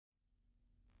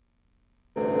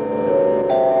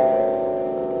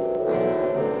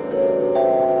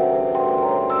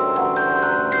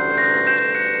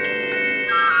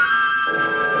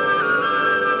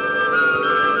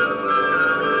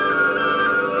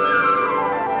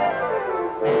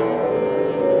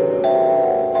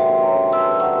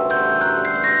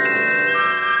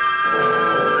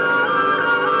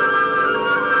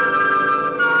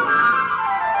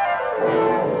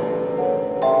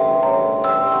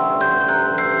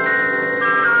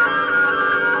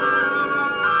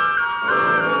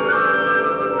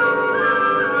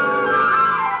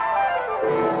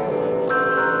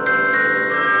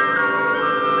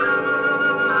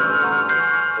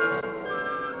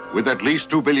With at least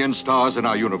 2 billion stars in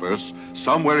our universe,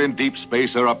 somewhere in deep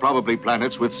space there are probably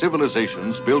planets with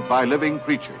civilizations built by living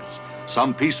creatures,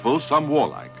 some peaceful, some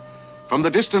warlike. From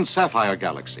the distant Sapphire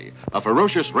galaxy, a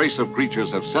ferocious race of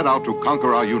creatures have set out to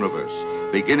conquer our universe,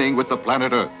 beginning with the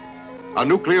planet Earth. A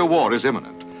nuclear war is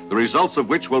imminent, the results of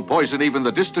which will poison even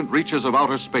the distant reaches of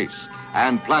outer space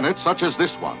and planets such as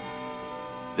this one,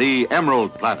 the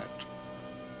Emerald Planet.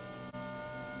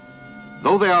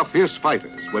 Though they are fierce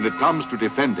fighters when it comes to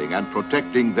defending and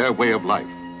protecting their way of life,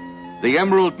 the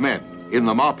Emerald Men in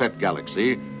the Marpet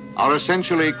Galaxy are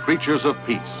essentially creatures of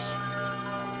peace.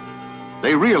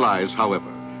 They realize,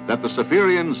 however, that the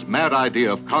Spherions' mad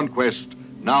idea of conquest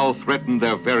now threaten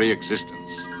their very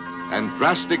existence, and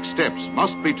drastic steps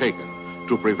must be taken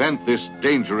to prevent this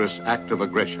dangerous act of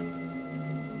aggression.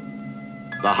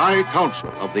 The High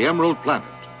Council of the Emerald Planet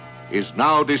is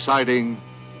now deciding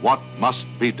what must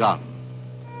be done.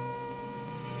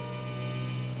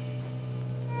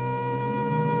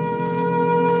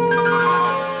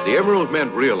 The Emerald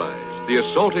Men realize the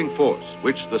assaulting force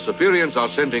which the Spherions are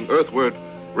sending earthward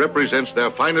represents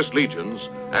their finest legions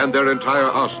and their entire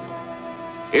arsenal.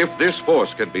 If this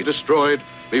force can be destroyed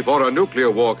before a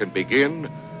nuclear war can begin,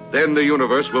 then the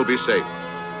universe will be safe.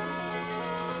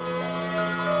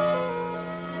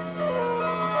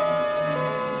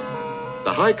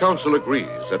 The High Council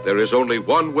agrees that there is only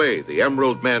one way the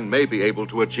Emerald Men may be able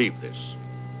to achieve this.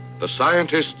 The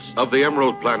scientists of the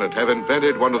Emerald Planet have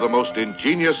invented one of the most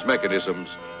ingenious mechanisms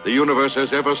the universe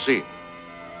has ever seen.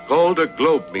 Called a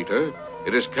globe meter,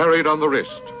 it is carried on the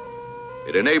wrist.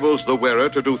 It enables the wearer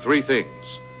to do three things: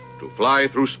 to fly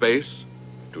through space,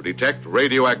 to detect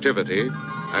radioactivity,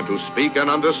 and to speak and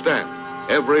understand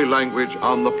every language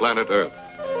on the planet Earth.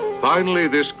 Finally,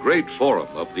 this great forum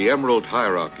of the Emerald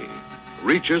Hierarchy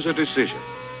reaches a decision.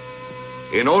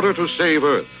 In order to save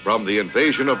Earth from the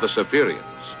invasion of the Spherions,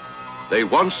 they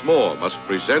once more must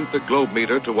present the globe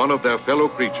meter to one of their fellow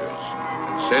creatures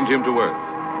and send him to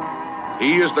Earth.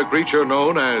 He is the creature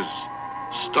known as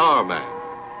Starman.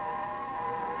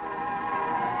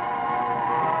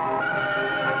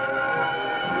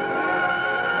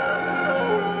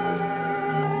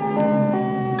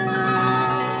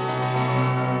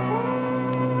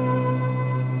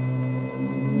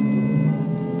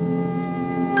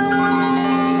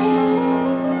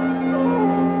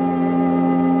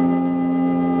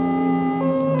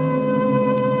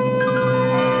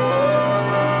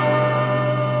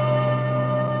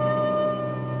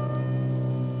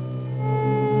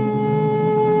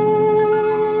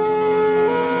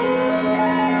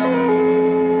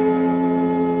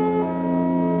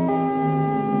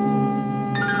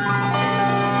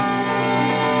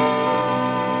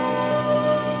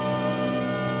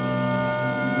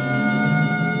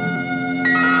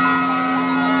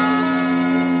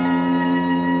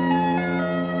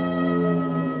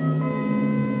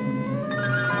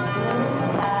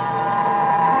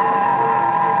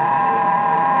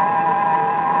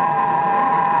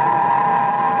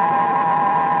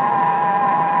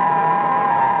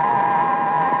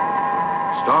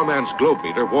 Starman's globe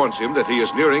meter warns him that he is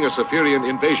nearing a Spherion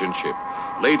invasion ship,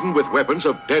 laden with weapons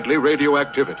of deadly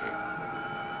radioactivity.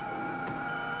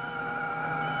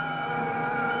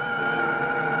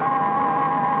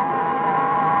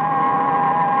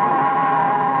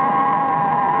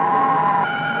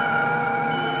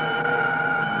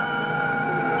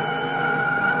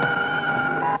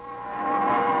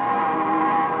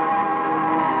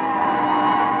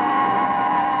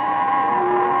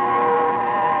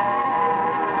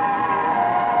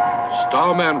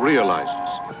 Starman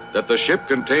realizes that the ship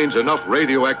contains enough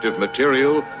radioactive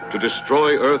material to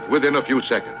destroy Earth within a few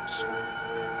seconds.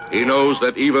 He knows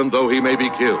that even though he may be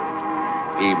killed,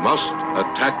 he must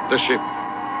attack the ship.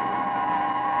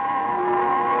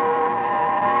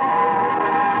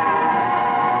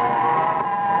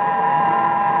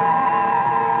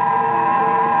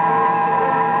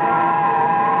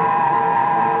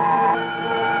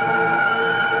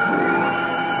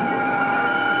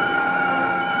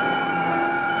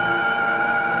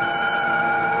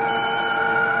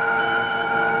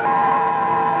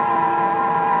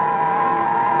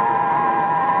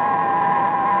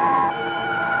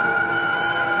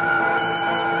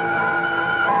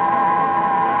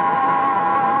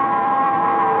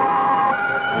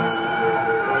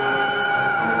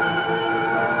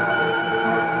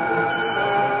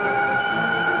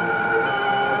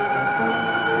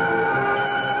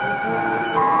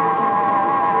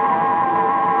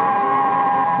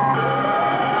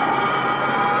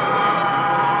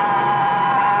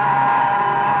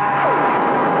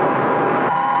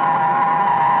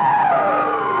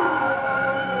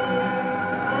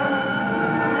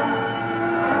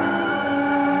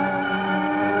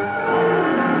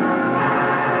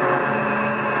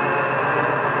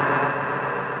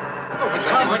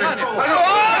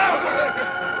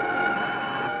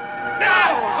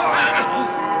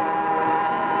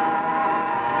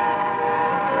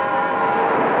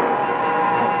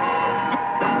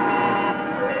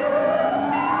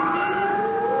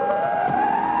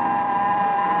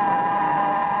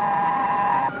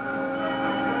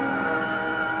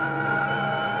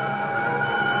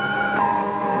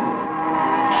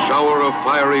 shower of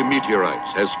fiery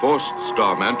meteorites has forced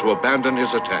Starman to abandon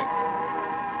his attack.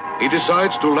 He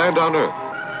decides to land on Earth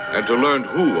and to learn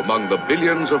who among the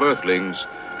billions of Earthlings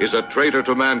is a traitor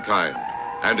to mankind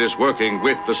and is working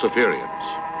with the Spherions.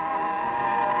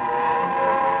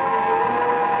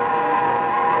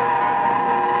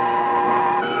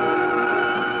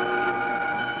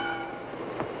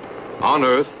 On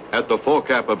Earth, at the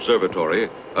Forecap Observatory,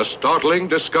 a startling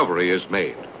discovery is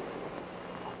made.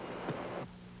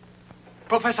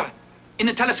 Professor, in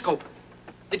the telescope,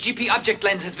 the GP object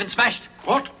lens has been smashed.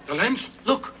 What? The lens?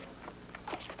 Look.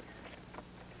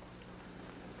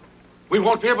 We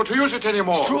won't be able to use it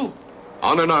anymore. It's true.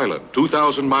 On an island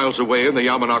 2,000 miles away in the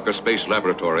Yamanaka Space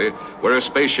Laboratory, where a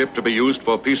spaceship to be used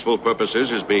for peaceful purposes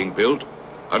is being built,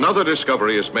 another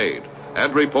discovery is made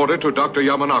and reported to Dr.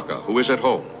 Yamanaka, who is at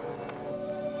home.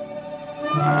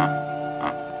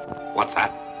 What's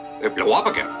that? It blew up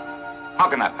again. How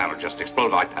can that panel just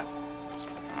explode like that?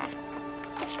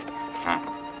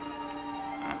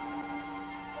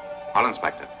 I'll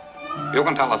inspect it. You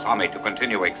can tell Asami to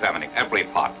continue examining every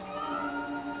part.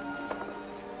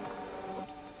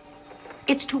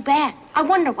 It's too bad. I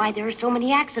wonder why there are so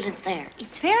many accidents there.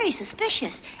 It's very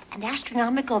suspicious, and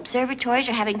astronomical observatories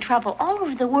are having trouble all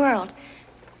over the world.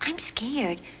 I'm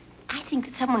scared. I think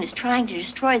that someone is trying to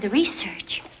destroy the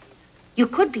research. You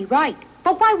could be right,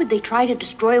 but why would they try to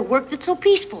destroy a work that's so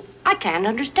peaceful? I can't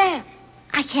understand.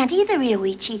 I can't either,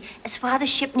 Ryoichi. As Father's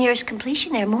ship nears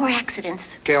completion, there are more accidents.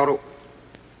 Keoru,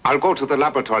 I'll go to the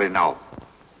laboratory now.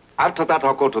 After that,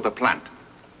 I'll go to the plant.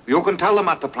 You can tell them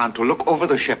at the plant to look over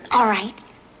the ship. All right.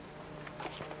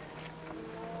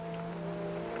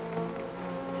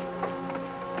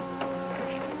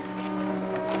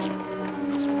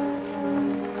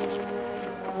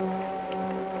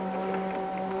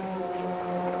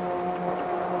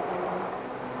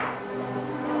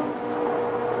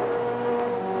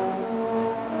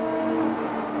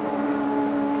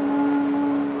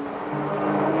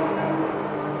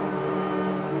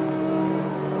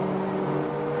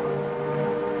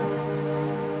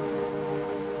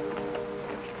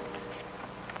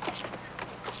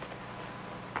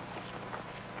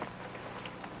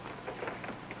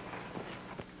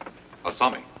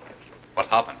 Asami, what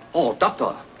happened? Oh,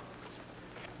 Doctor.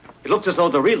 It looks as though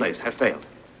the relays had failed.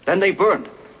 Then they burned.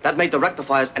 That made the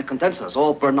rectifiers and condensers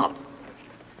all burn up.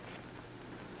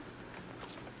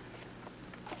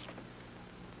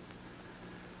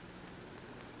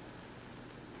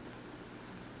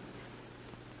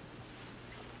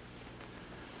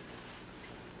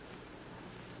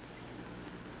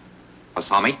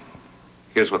 Asami,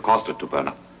 here's what caused it to burn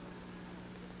up.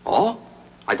 Oh?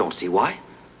 I don't see why.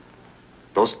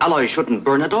 Those alloys shouldn't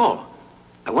burn at all.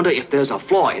 I wonder if there's a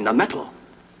flaw in the metal.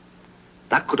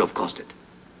 That could have caused it.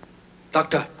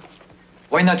 Doctor,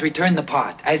 why not return the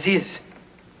part as is?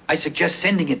 I suggest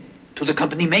sending it to the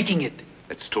company making it.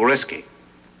 It's too risky.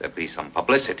 There'd be some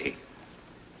publicity.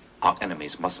 Our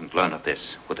enemies mustn't learn of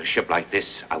this. With a ship like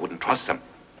this, I wouldn't trust them.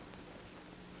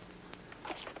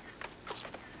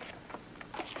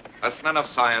 As men of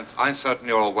science, I'm certain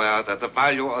you're aware that the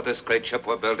value of this great ship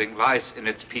we're building lies in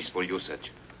its peaceful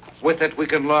usage. With it, we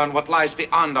can learn what lies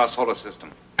beyond our solar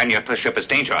system. And yet the ship is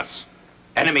dangerous.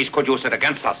 Enemies could use it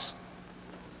against us.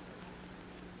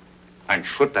 And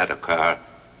should that occur,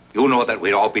 you know that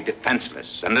we'd all be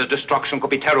defenseless, and the destruction could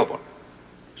be terrible.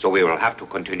 So we will have to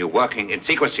continue working in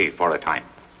secrecy for a time.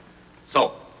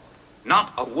 So,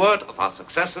 not a word of our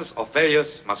successes or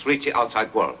failures must reach the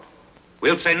outside world.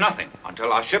 We'll say nothing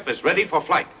until our ship is ready for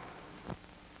flight.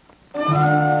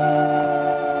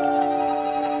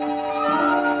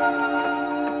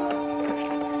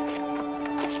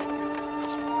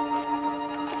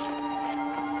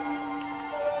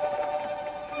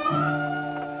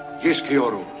 Yes,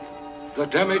 Keoru. The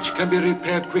damage can be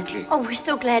repaired quickly. Oh, we're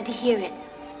so glad to hear it.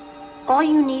 All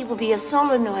you need will be a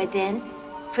solenoid then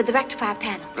for the rectifier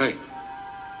panel. Right.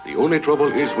 The only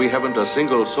trouble is we haven't a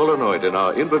single solenoid in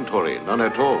our inventory, none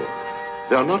at all.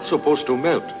 They are not supposed to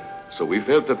melt, so we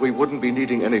felt that we wouldn't be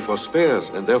needing any for spares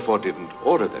and therefore didn't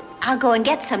order them. I'll go and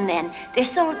get some then. They're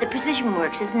sold at the Precision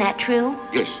Works, isn't that true?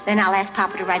 Yes. Then I'll ask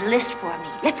Papa to write a list for me.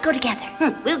 Let's go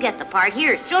together. We'll get the part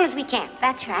here as soon as we can.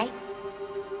 That's right.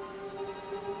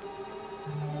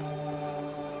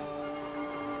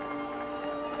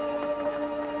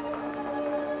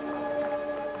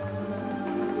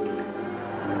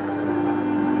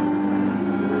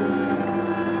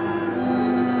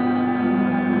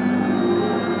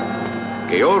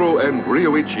 Keoru and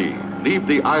Ryoichi leave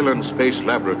the island space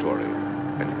laboratory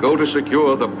and go to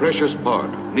secure the precious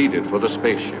part needed for the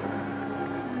spaceship.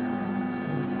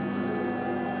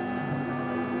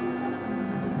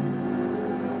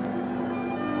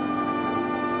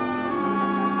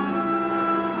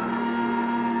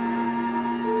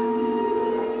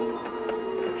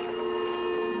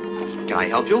 Can I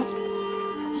help you?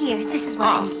 Here, this is what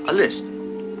I need. A list.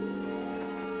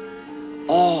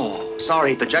 Oh,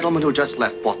 sorry. The gentleman who just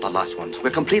left bought the last ones. We're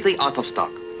completely out of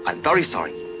stock. I'm very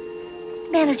sorry.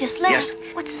 Man who just left? Yes.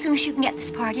 What's as soon as you can get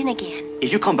this part in again?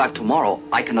 If you come back tomorrow,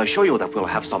 I can assure you that we'll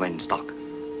have some in stock.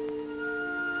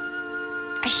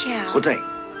 I shall. Good day.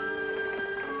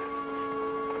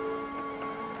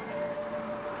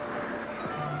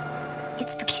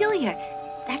 It's peculiar.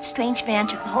 That strange man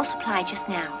took the whole supply just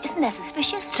now. Isn't that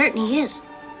suspicious? Certainly is.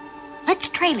 Let's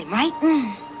trail him, right?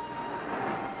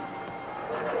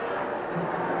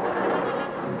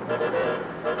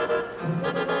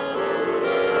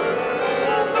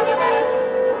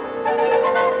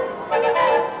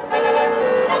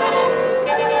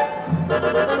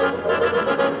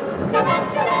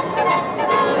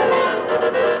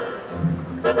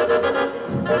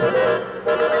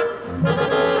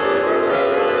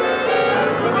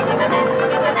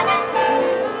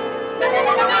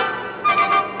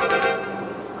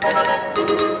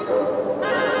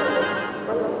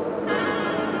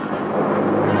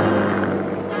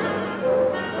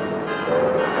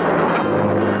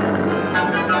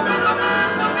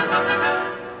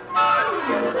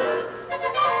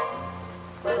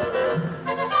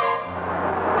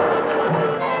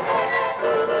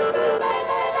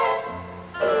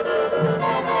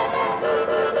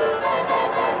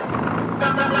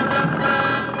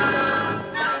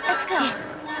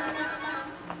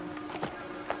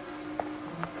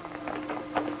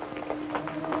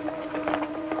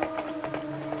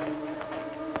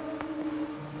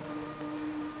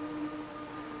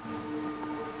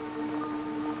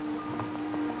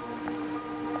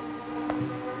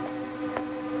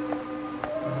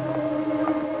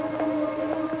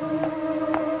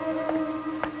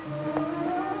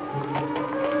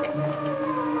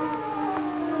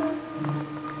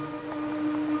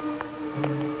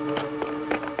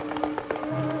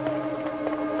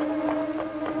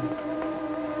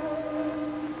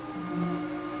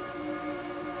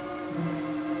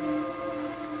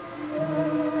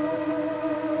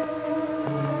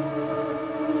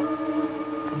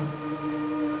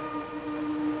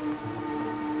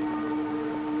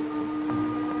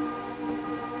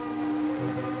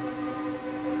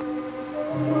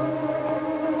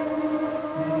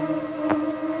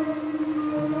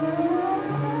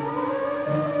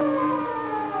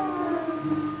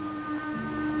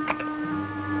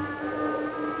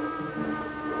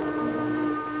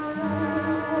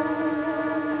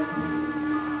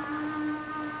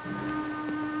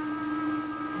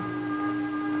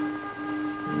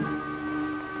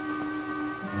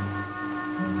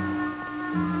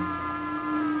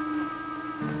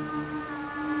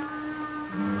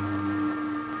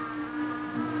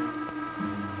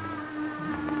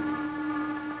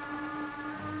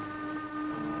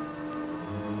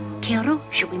 Kero,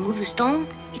 should we move the stone?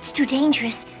 It's too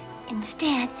dangerous.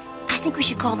 Instead, I think we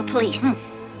should call the police.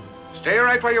 Stay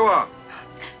right where you are.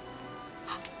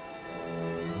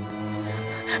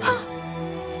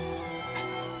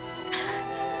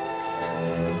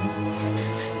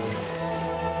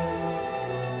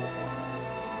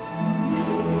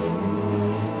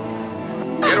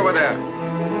 Get over there.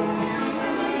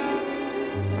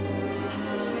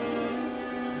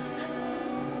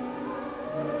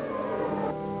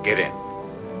 Get in.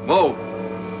 Move.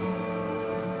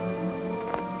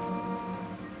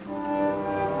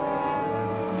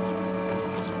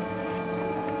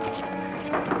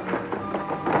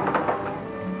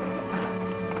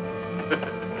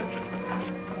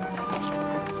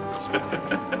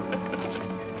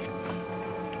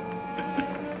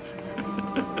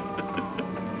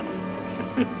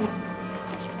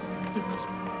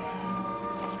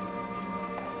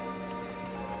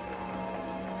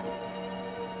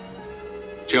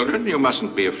 Children, you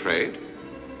mustn't be afraid.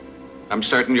 I'm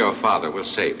certain your father will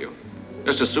save you.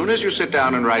 Just as soon as you sit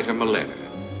down and write him a letter.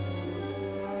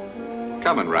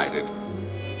 Come and write it.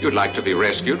 You'd like to be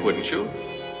rescued, wouldn't you?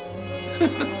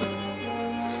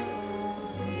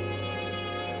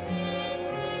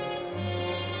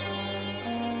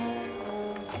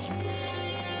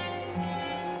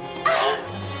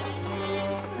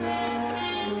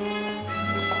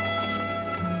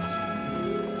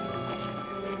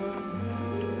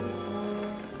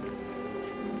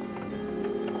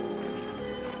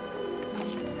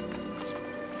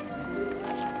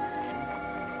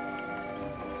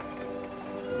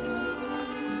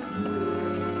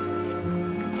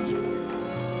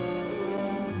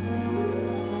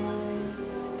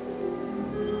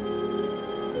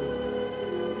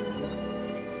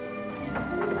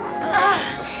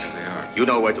 You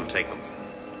know where to take them.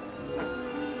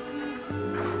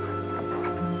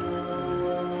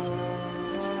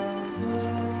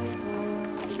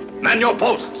 Man your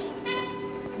posts.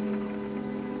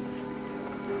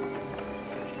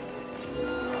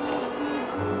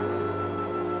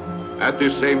 At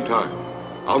this same time,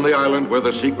 on the island where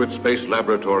the secret space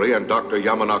laboratory and Dr.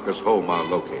 Yamanaka's home are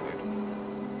located.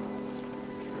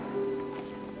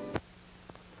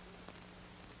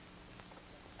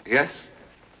 Yes?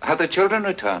 Have the children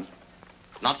returned?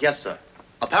 Not yet, sir.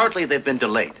 Apparently they've been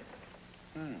delayed.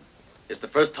 It's the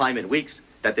first time in weeks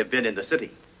that they've been in the city.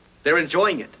 They're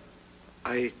enjoying it.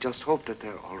 I just hope that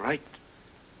they're all right.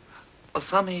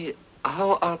 Osami,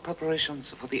 how are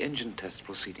preparations for the engine test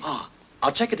proceeding? Ah,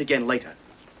 I'll check it again later.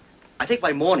 I think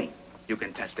by morning you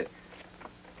can test it.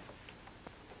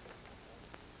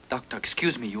 Doctor,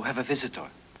 excuse me, you have a visitor.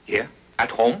 Here? At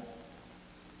home?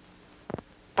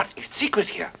 But it's secret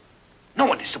here. No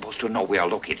one is supposed to know we are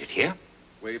located here.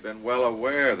 We've been well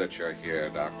aware that you're here,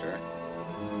 Doctor.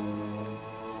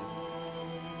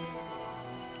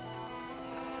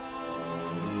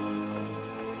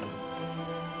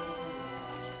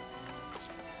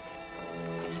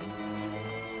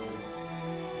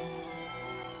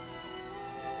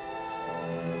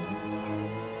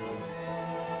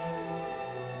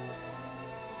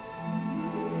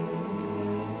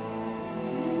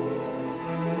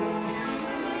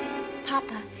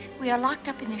 Papa, we are locked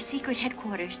up in their secret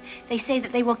headquarters. They say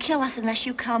that they will kill us unless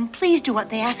you come. Please do what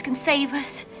they ask and save us.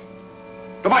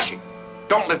 Tobashi,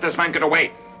 don't let this man get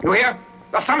away. You hear?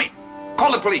 Osami,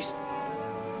 call the police.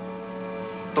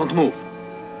 Don't move.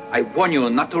 I warn you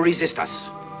not to resist us.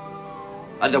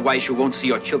 Otherwise, you won't see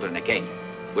your children again.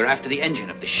 We're after the engine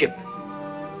of the ship.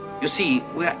 You see,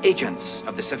 we're agents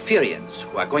of the Spherions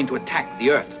who are going to attack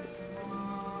the Earth.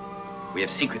 We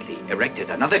have secretly erected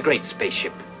another great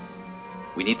spaceship.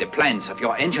 We need the plans of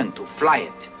your engine to fly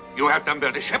it. You have them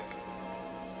build a ship.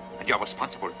 And you're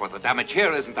responsible for the damage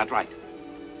here, isn't that right?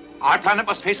 Our planet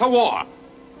must face a war.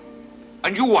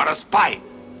 And you are a spy.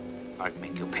 I'll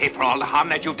make you pay for all the harm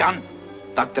that you've done.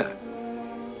 Doctor,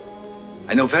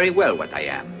 I know very well what I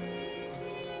am.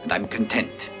 And I'm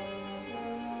content.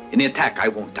 In the attack, I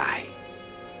won't die.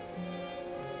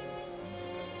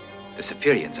 The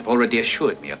Spherions have already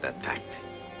assured me of that fact.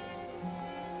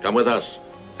 Come with us.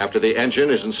 After the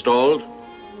engine is installed,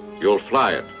 you'll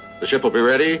fly it. The ship will be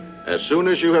ready as soon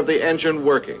as you have the engine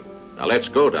working. Now let's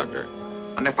go, Doctor.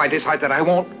 And if I decide that I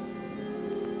won't?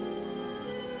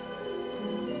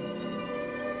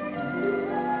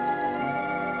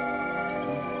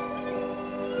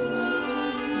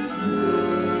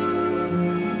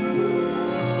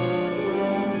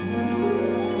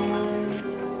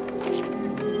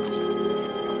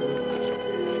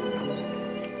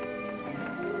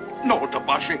 No,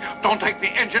 Tobashi, don't take the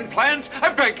engine plans. I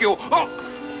beg you. Oh.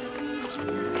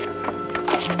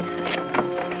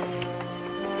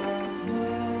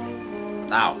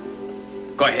 Now,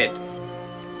 go ahead.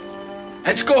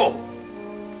 Let's go.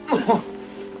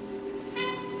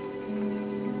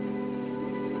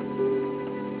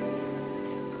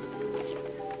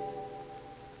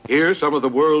 Here, some of the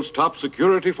world's top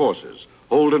security forces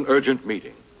hold an urgent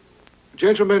meeting.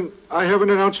 Gentlemen, I have an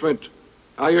announcement.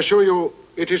 I assure you,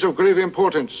 it is of grave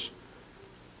importance.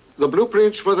 The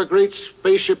blueprints for the great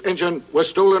spaceship engine were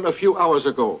stolen a few hours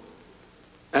ago.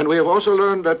 And we have also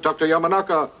learned that Dr.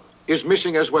 Yamanaka is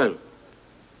missing as well.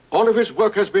 All of his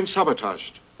work has been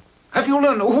sabotaged. Have you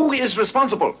learned who is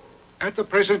responsible? At the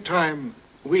present time,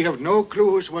 we have no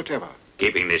clues whatever.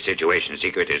 Keeping this situation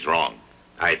secret is wrong.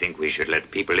 I think we should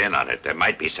let people in on it. There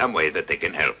might be some way that they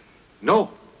can help. No,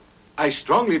 I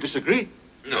strongly disagree.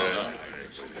 No.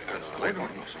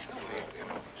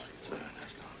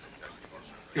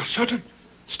 You're certain?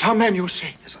 Starman, you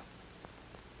say? Yes, sir.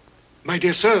 My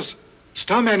dear sirs,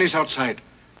 Starman is outside.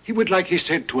 He would like, he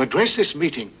said, to address this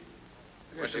meeting.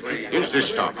 Is this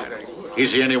Starman?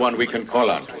 Is he anyone we can call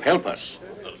on to help us?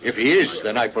 If he is,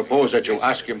 then I propose that you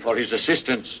ask him for his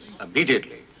assistance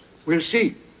immediately. We'll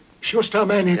see. Sure,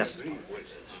 Starman is... Yes.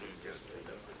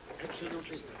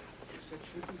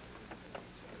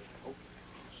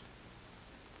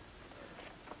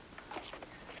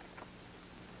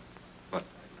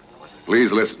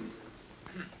 Please listen.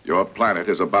 Your planet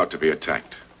is about to be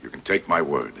attacked. You can take my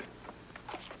word.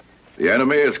 The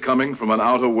enemy is coming from an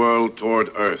outer world toward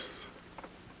Earth.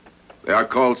 They are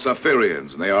called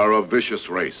Spherions, and they are a vicious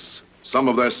race. Some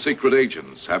of their secret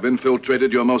agents have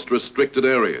infiltrated your most restricted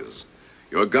areas,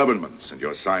 your governments and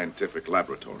your scientific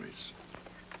laboratories.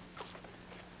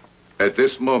 At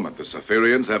this moment, the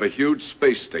Spherions have a huge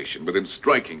space station within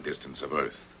striking distance of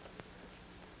Earth.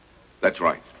 That's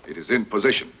right. It is in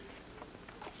position.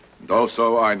 And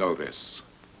also, I know this.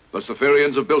 The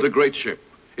Spherions have built a great ship.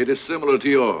 It is similar to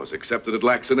yours, except that it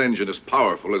lacks an engine as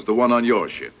powerful as the one on your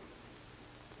ship.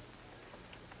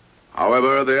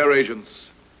 However, their agents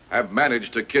have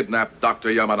managed to kidnap Dr.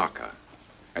 Yamanaka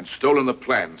and stolen the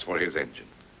plans for his engine.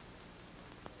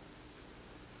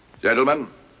 Gentlemen,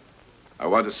 I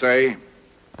want to say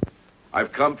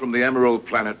I've come from the Emerald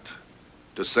Planet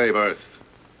to save Earth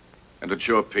and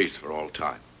ensure peace for all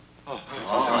time.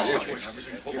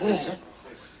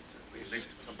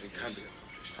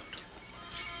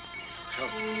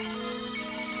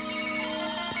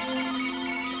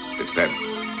 It's them.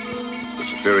 The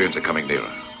Spherions are coming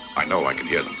nearer. I know I can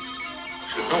hear them.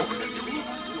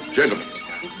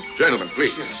 Gentlemen,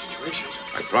 please.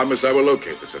 I promise I will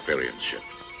locate the Spherian ship.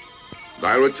 And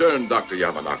I'll return Dr.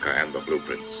 Yamanaka and the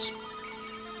blueprints.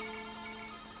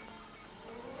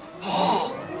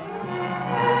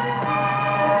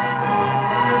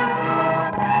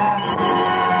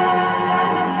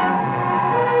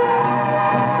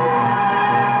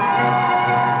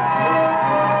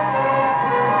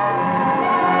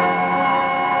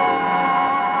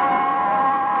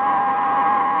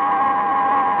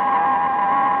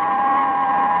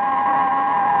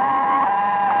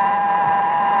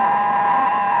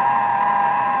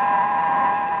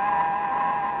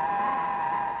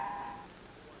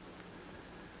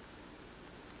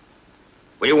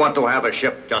 We want to have a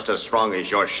ship just as strong as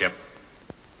your ship.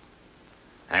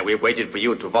 And we've waited for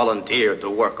you to volunteer to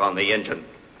work on the engine.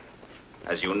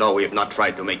 As you know, we've not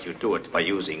tried to make you do it by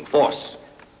using force.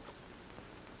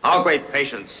 Our great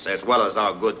patience, as well as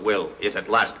our goodwill, is at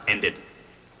last ended.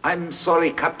 I'm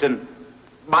sorry, Captain.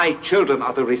 My children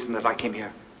are the reason that I came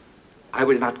here. I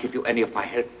will not give you any of my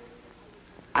help.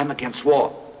 I'm against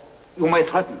war. You may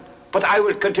threaten, but I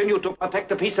will continue to protect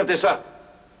the peace of this earth.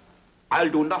 I'll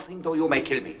do nothing though you may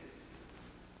kill me.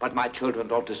 But my children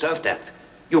don't deserve death.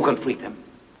 You can free them.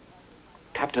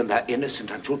 Captain, they're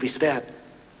innocent and should be spared.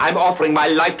 I'm offering my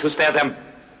life to spare them.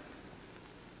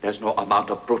 There's no amount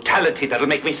of brutality that'll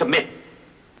make me submit.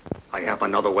 I have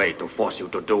another way to force you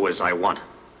to do as I want.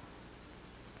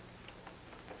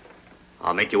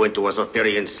 I'll make you into a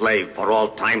Spherian slave for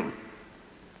all time.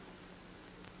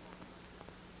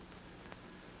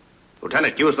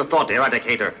 Lieutenant, use the thought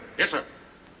eradicator. Yes, sir.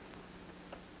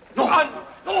 No! No!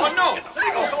 Let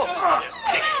me go!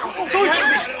 Don't hit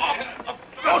me!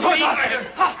 Don't hurt me!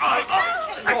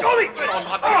 Let go me!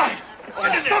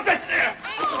 Stop it!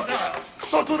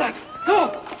 Don't do that!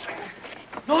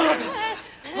 No!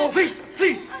 No, please,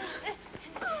 please!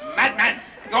 Madman!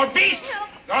 You're a beast!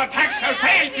 Your attack shall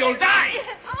fail! You'll die!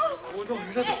 Oh, no,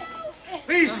 he doesn't.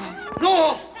 Please!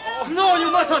 No! No,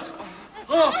 you mustn't!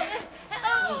 Oh.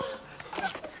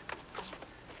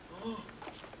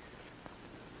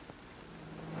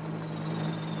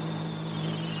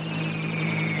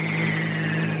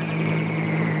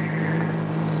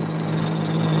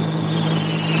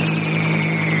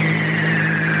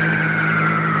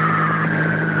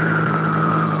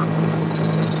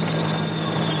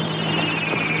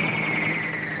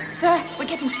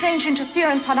 Strange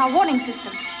interference on our warning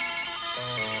systems.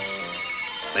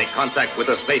 Make contact with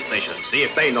the space station. See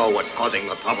if they know what's causing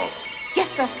the trouble. Yes,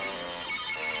 sir.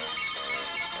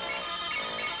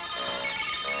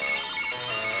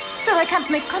 Sir, I can't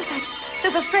make contact.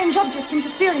 There's a strange object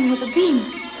interfering with the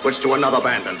beam. Switch to another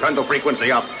band and turn the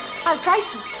frequency up. I'll try,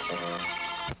 sir.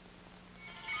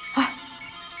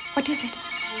 What is it?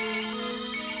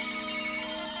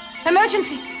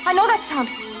 Emergency. I know that sound.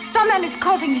 Starman is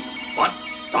causing it. What?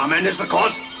 Starman is the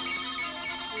cause?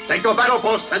 Take your battle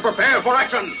posts and prepare for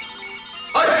action!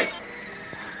 Hurry!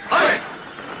 Hurry!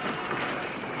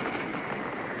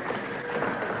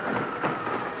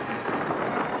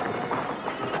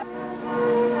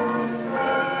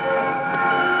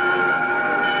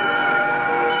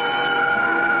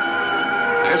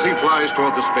 As he flies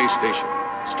toward the space station,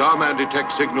 Starman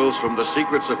detects signals from the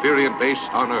secret Spherian base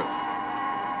on Earth.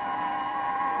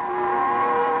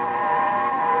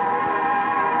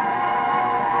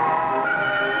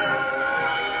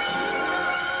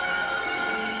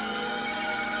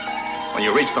 When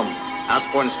you reach them, ask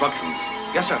for instructions.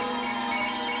 Yes, sir.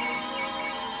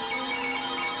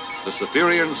 The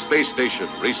Spherian space station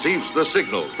receives the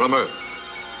signal from Earth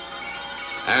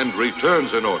and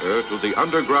returns an order to the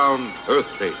underground Earth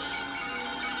base.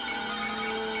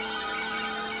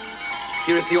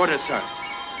 Here is the order, sir.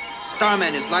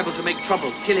 Starman is liable to make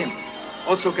trouble. Kill him.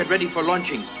 Also get ready for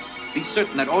launching. Be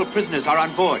certain that all prisoners are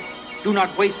on board. Do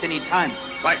not waste any time.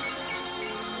 Right.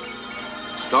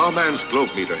 Starman's globe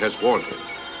meter has warned him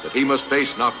that he must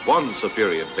face not one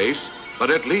Spherian base,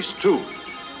 but at least two.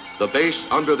 The base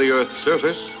under the Earth's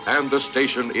surface and the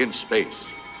station in space.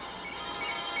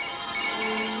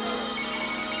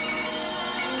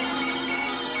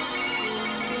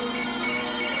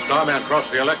 Starman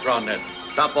crossed the electron net.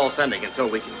 Stop all sending until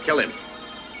we can kill him.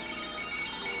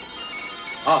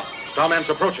 Ah, Starman's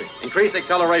approaching. Increase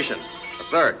acceleration. A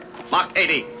third. Mach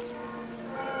 80.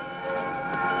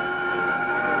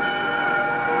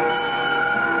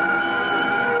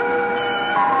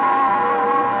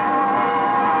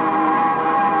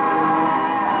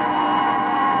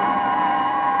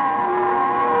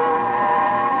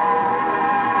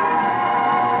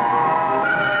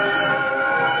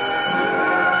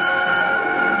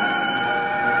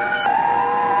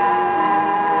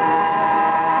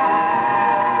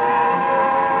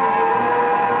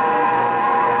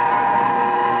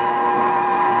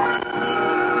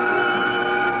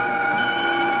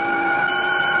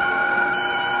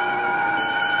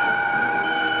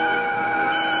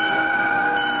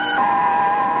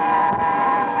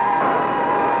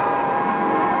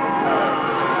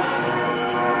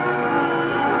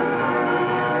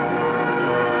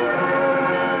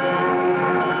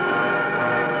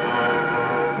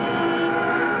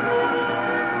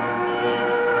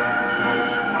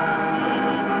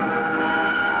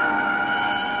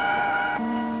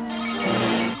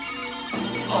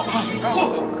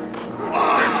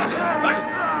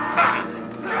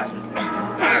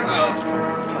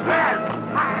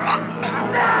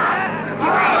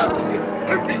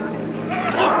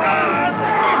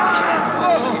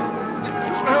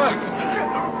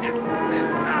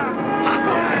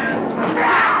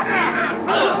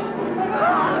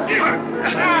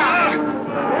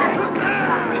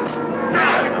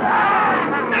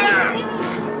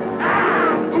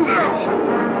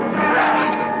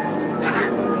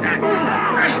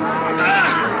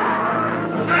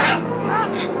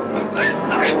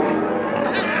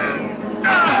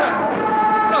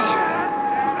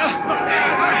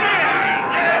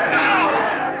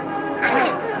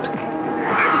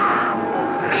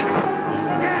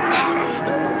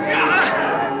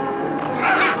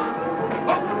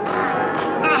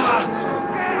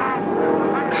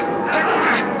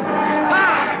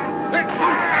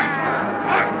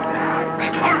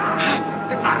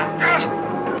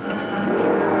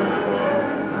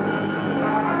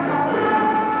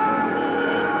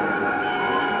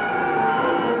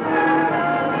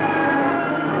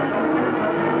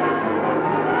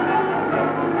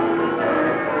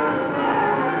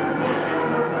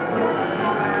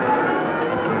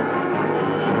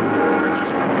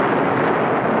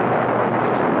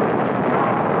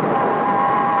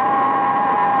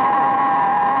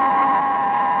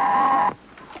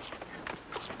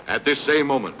 At this same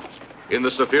moment, in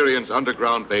the Spherions'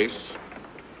 underground base,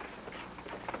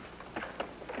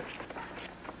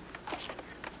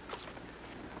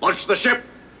 launch the ship!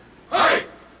 Aye!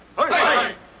 Aye!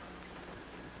 Aye!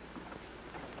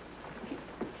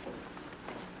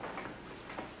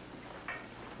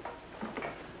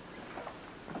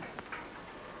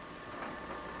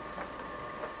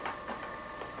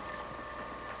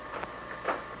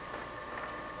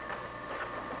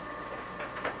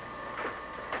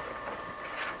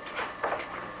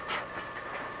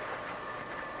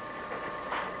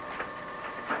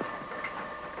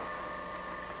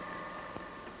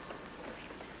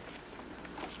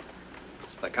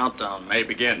 The countdown may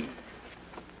begin.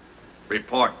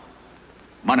 Report.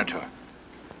 Monitor.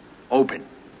 Open.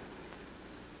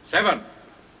 7,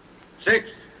 6,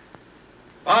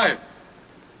 5,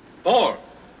 4,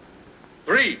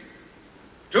 3,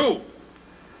 2,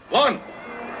 1.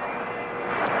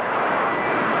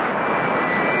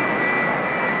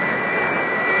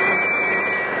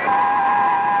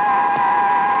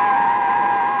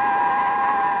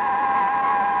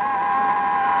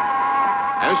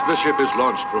 As the ship is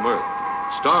launched from Earth,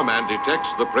 Starman detects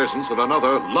the presence of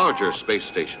another larger space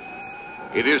station.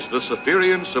 It is the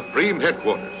Spherian Supreme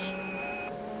Headquarters.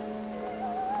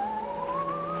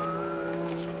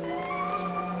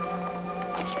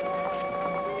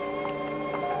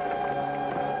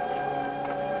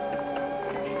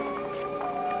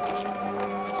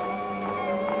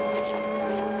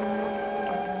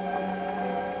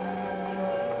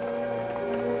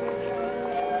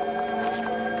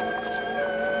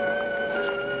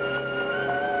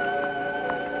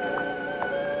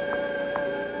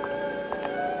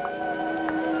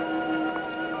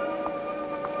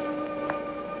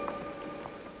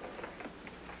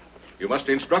 You must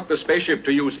instruct the spaceship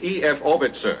to use EF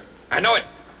orbit, sir. I know it.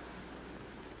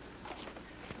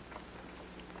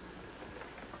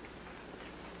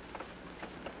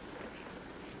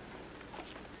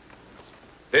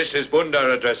 This is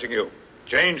Bundar addressing you.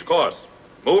 Change course.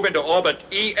 Move into orbit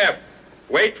EF.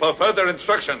 Wait for further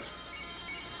instructions.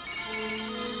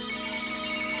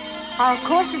 Our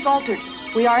course is altered.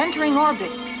 We are entering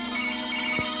orbit.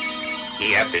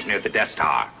 Kiev is near the Death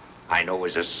Star. I know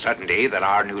as a certainty that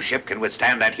our new ship can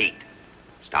withstand that heat.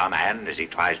 Starman, as he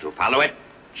tries to follow it,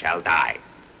 shall die.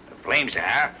 The flames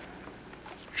there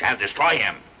shall destroy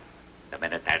him. The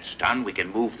minute that's done, we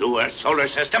can move through Earth's solar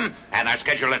system, and our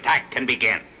scheduled attack can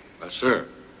begin. Sir,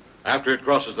 after it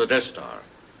crosses the Death Star,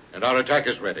 and our attack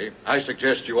is ready, I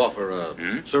suggest you offer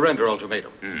a surrender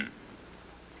ultimatum.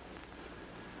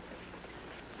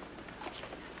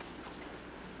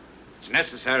 It's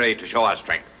necessary to show our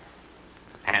strength.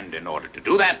 And in order to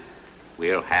do that,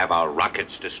 we'll have our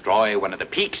rockets destroy one of the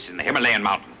peaks in the Himalayan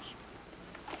mountains.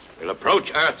 We'll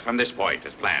approach Earth from this point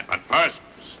as planned, but first,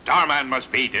 Starman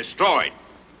must be destroyed.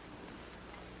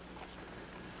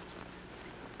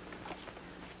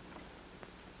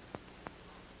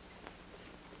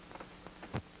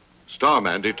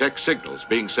 Starman detects signals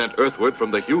being sent earthward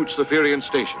from the huge Spherion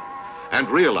station and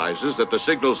realizes that the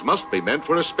signals must be meant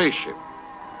for a spaceship.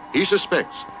 He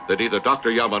suspects that either Dr.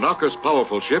 Yamanaka's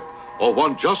powerful ship or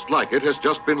one just like it has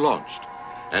just been launched.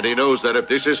 And he knows that if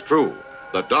this is true,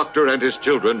 the doctor and his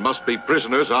children must be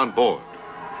prisoners on board.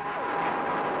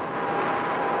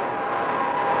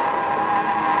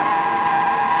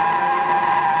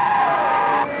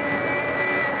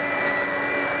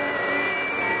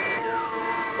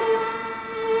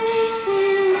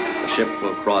 The ship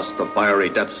will cross the fiery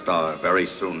Death Star very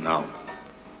soon now.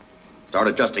 Start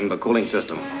adjusting the cooling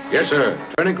system. Yes, sir.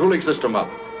 Turning cooling system up.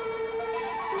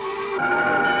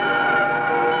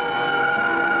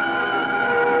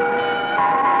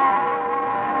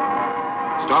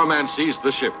 Starman sees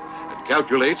the ship and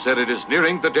calculates that it is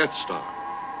nearing the Death Star.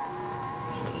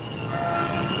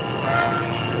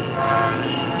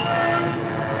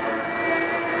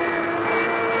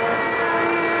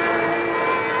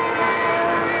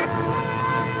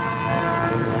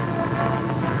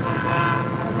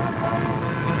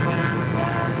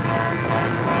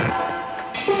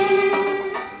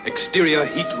 Exterior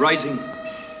heat rising.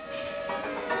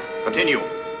 Continue.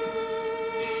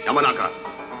 Yamanaka,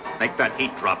 make that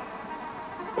heat drop.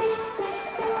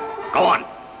 Go on.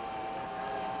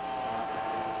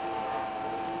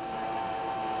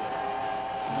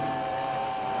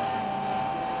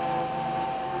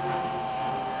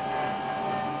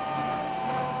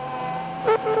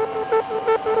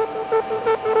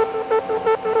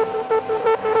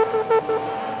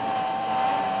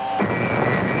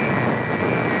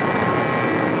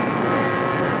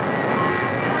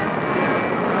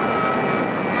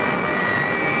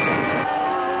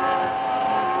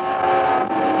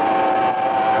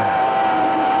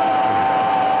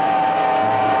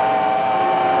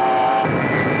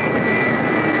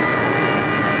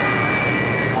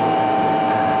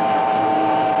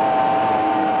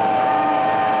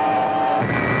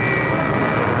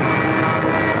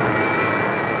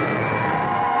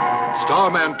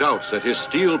 Starman doubts that his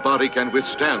steel body can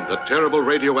withstand the terrible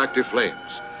radioactive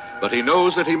flames, but he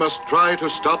knows that he must try to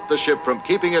stop the ship from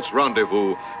keeping its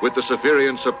rendezvous with the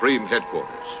Spherion Supreme Headquarters.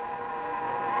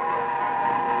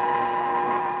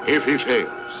 If he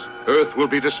fails, Earth will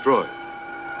be destroyed.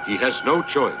 He has no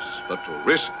choice but to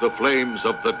risk the flames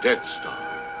of the Death Star.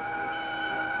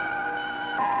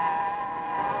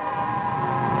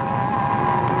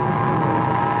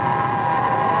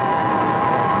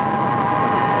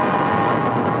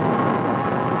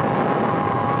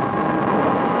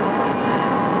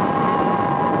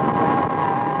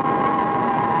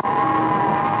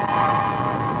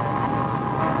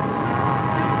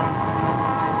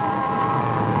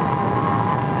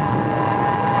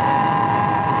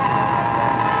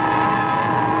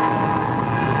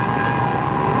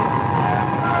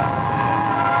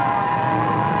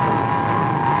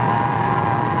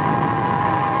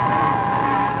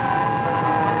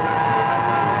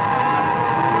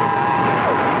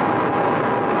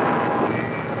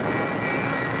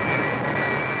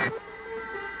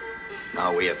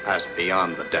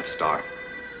 Beyond the Death Star.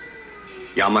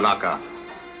 Yamanaka,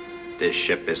 this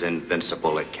ship is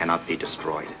invincible. It cannot be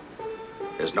destroyed.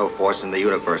 There's no force in the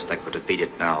universe that could defeat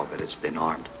it now that it's been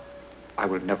armed. I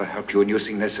will never help you in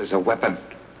using this as a weapon.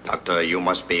 Doctor, you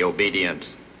must be obedient.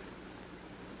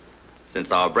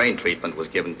 Since our brain treatment was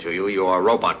given to you, you are a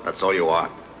robot. That's all you are.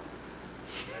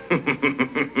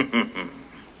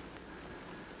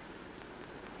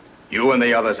 You and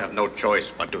the others have no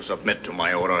choice but to submit to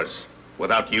my orders.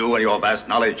 Without you and your vast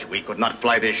knowledge, we could not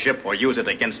fly this ship or use it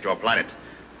against your planet.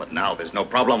 But now there's no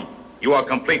problem. You are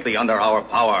completely under our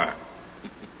power.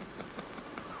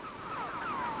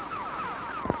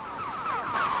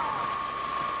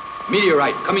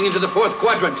 Meteorite coming into the fourth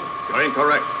quadrant. You're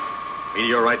incorrect.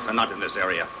 Meteorites are not in this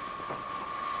area.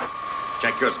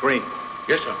 Check your screen.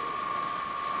 Yes, sir.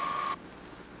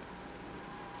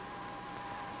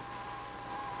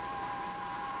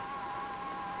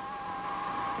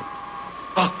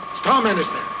 Starman is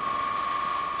there.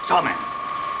 Starman.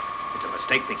 It's a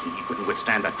mistake thinking he couldn't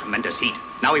withstand that tremendous heat.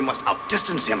 Now we must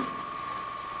outdistance him.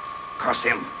 Curse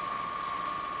him.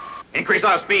 Increase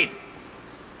our speed.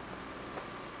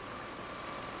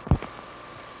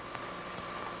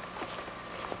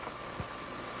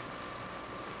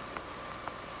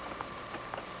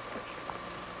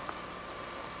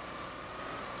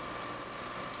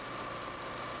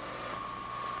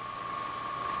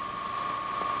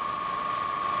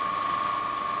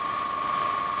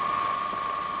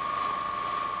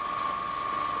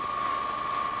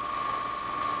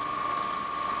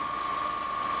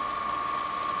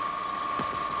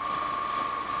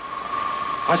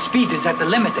 Our speed is at the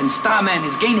limit and Starman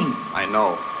is gaining. I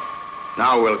know.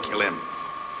 Now we'll kill him.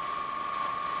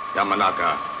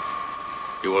 Yamanaka,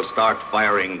 you will start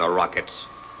firing the rockets.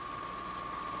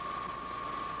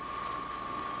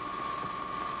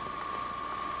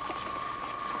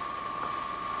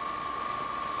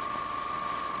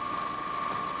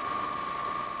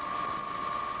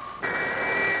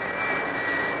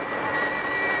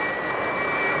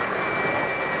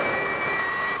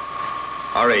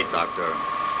 Hurry, Doctor.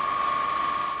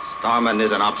 Starman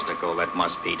is an obstacle that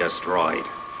must be destroyed.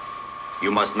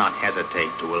 You must not hesitate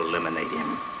to eliminate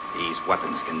him. These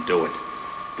weapons can do it.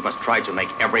 You must try to make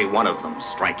every one of them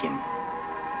strike him.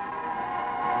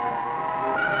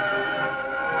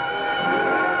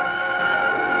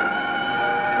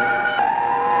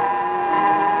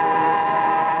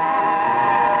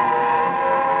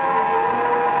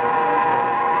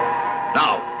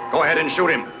 Now, go ahead and shoot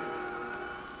him.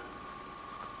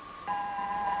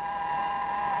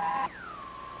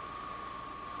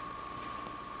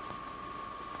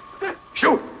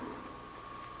 Shoot!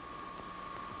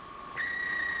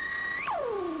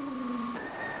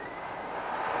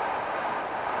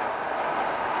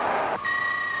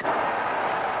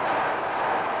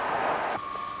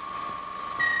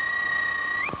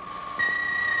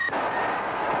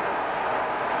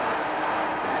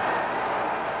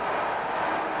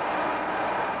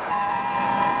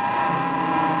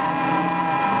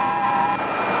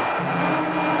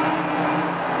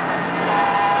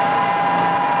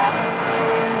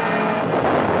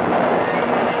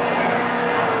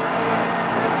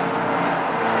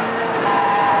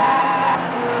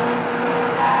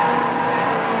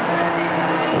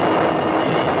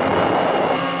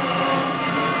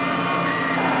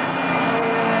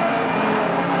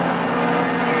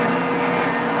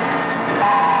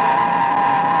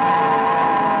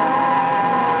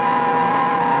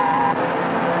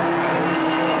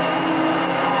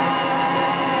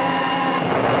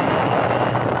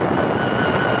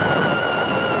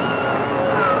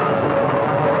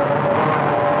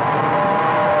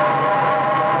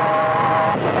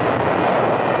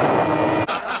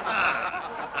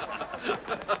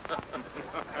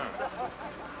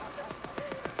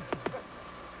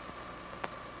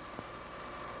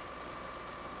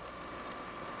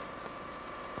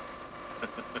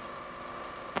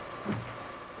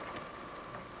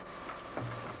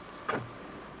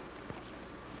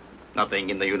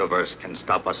 Nothing in the universe can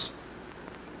stop us.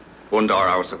 Undar,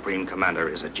 our Supreme Commander,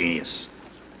 is a genius.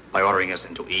 By ordering us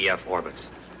into EF orbit,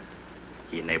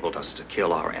 he enabled us to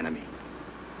kill our enemy.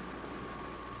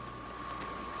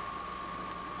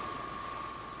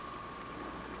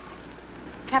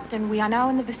 Captain, we are now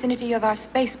in the vicinity of our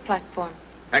space platform.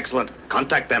 Excellent.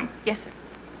 Contact them. Yes, sir.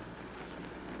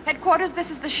 Headquarters, this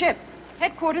is the ship.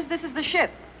 Headquarters, this is the ship.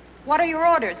 What are your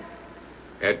orders?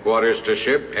 Headquarters to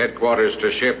ship, headquarters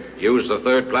to ship. Use the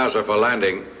third plaza for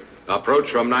landing. Approach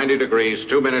from 90 degrees,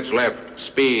 2 minutes left.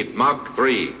 Speed, Mach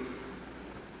 3.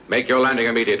 Make your landing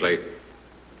immediately.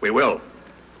 We will.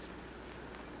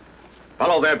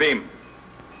 Follow their beam.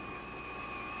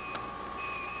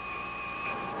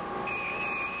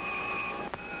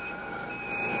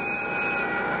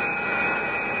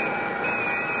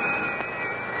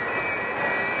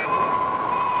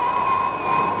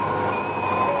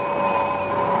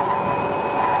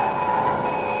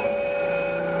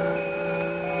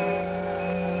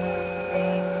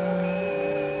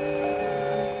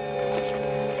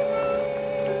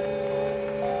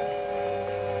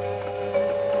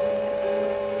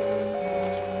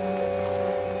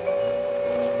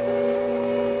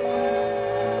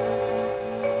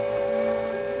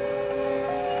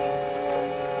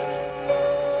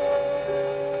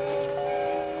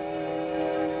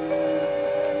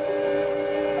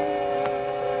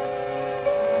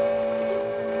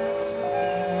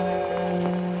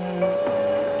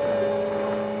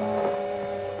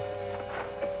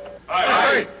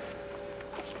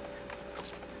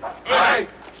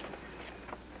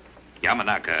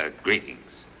 Yamanaka, greetings.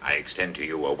 I extend to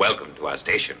you a welcome to our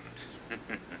station.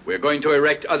 We're going to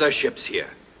erect other ships here.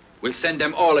 We'll send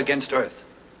them all against Earth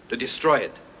to destroy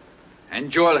it.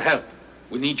 And you'll help.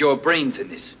 We need your brains in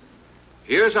this.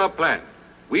 Here's our plan.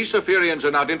 We Spherions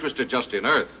are not interested just in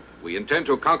Earth. We intend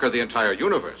to conquer the entire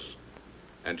universe.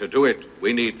 And to do it,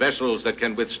 we need vessels that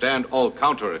can withstand all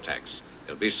counterattacks.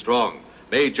 They'll be strong,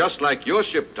 made just like your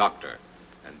ship, Doctor.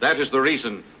 And that is the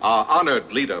reason our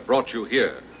honored leader brought you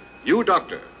here. You,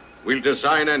 Doctor, will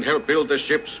design and help build the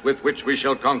ships with which we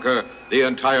shall conquer the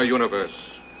entire universe.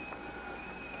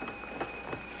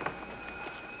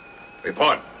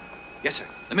 Report. Yes, sir.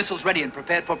 The missile's ready and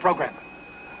prepared for program.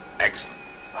 Excellent.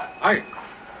 Aye.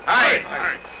 Aye.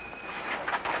 Aye.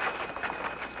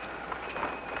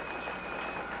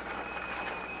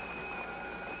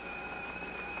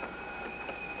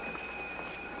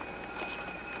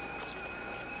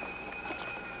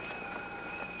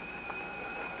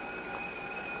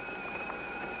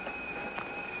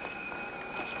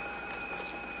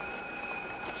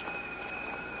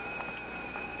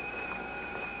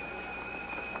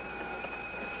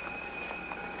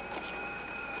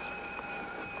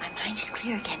 My mind is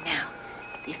clear again now.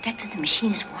 The effect of the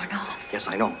machine is worn off. Yes,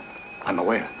 I know. I'm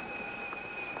aware.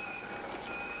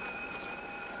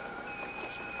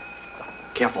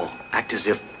 Careful. Act as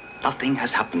if nothing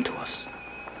has happened to us.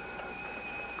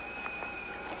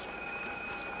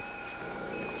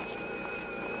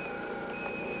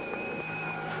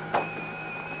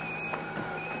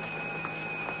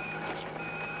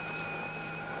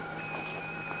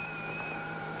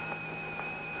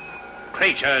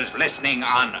 Creatures listening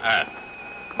on Earth.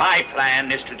 My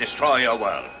plan is to destroy your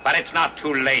world, but it's not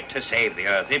too late to save the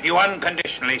Earth if you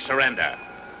unconditionally surrender.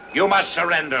 You must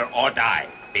surrender or die,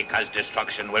 because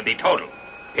destruction will be total.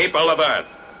 People of Earth,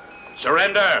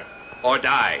 surrender or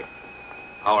die.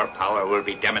 Our power will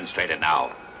be demonstrated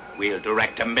now. We'll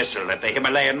direct a missile at the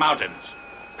Himalayan mountains.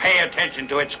 Pay attention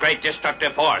to its great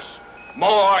destructive force.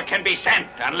 More can be sent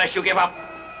unless you give up.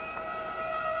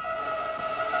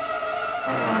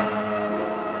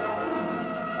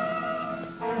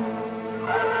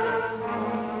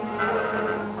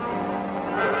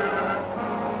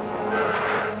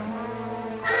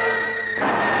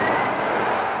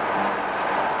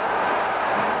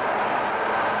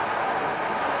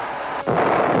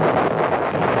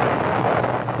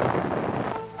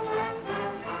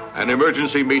 An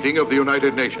emergency meeting of the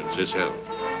United Nations is held.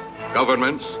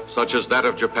 Governments, such as that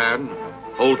of Japan,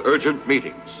 hold urgent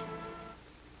meetings.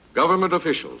 Government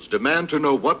officials demand to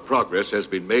know what progress has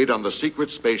been made on the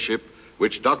secret spaceship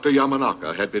which Dr.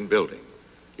 Yamanaka had been building.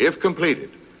 If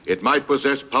completed, it might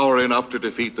possess power enough to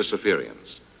defeat the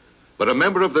Spherions. But a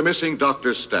member of the missing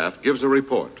doctor's staff gives a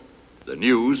report. The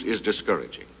news is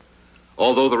discouraging.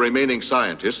 Although the remaining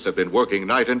scientists have been working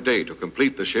night and day to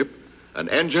complete the ship, an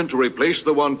engine to replace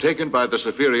the one taken by the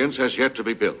Spherions has yet to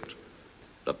be built.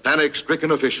 The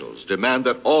panic-stricken officials demand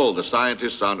that all the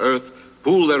scientists on Earth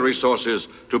pool their resources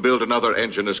to build another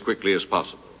engine as quickly as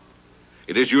possible.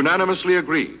 It is unanimously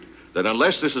agreed that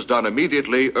unless this is done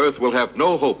immediately, Earth will have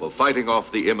no hope of fighting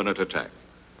off the imminent attack.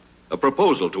 A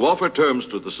proposal to offer terms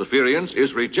to the Spherions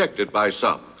is rejected by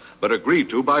some, but agreed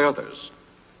to by others.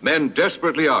 Men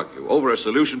desperately argue over a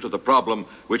solution to the problem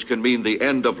which can mean the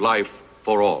end of life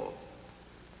for all.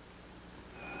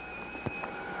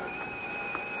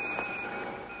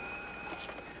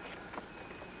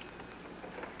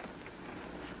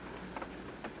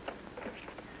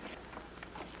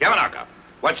 Yamanaka,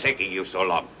 what's taking you so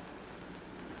long?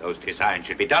 Those designs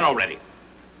should be done already.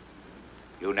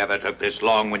 You never took this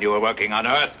long when you were working on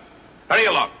Earth. Hurry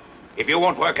along. If you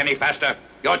won't work any faster,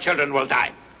 your children will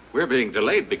die. We're being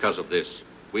delayed because of this.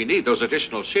 We need those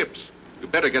additional ships. You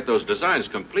better get those designs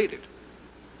completed.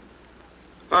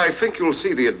 I think you'll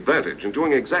see the advantage in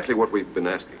doing exactly what we've been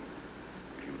asking.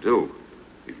 If you do,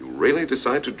 if you really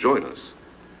decide to join us,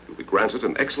 you'll be granted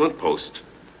an excellent post,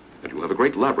 and you'll have a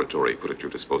great laboratory put at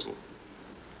your disposal.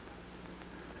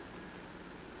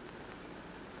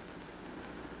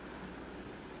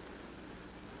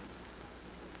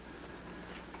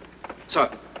 Sir,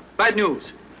 bad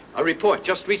news. A report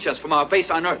just reached us from our base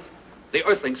on Earth. The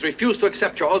Earthlings refuse to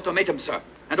accept your ultimatum, sir.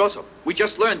 And also, we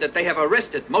just learned that they have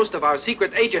arrested most of our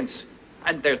secret agents.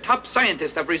 And their top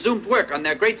scientists have resumed work on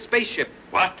their great spaceship.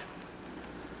 What?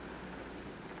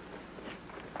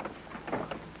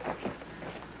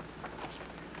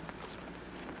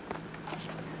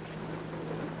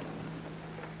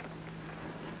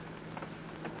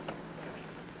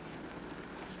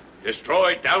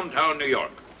 Destroy downtown New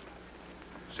York,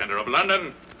 center of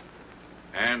London,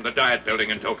 and the Diet Building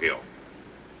in Tokyo.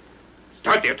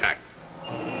 Start the attack.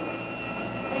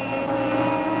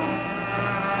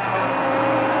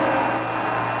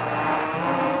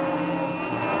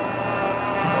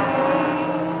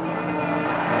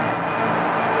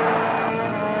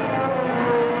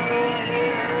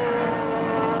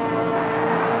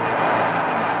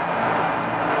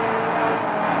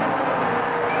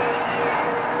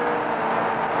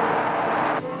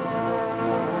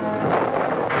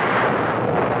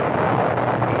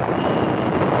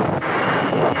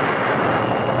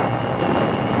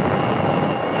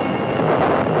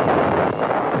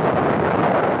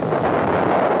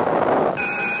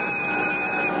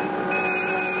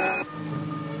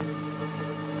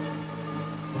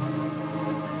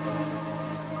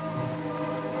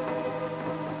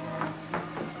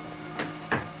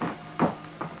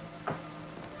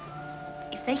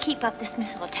 they keep up this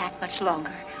missile attack much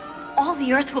longer, all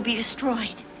the Earth will be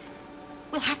destroyed.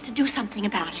 We'll have to do something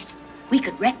about it. We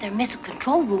could wreck their missile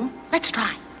control room. Let's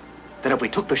try. Then if we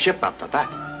took the ship after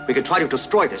that, we could try to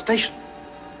destroy the station.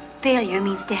 Failure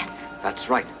means death. That's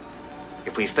right.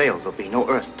 If we fail, there'll be no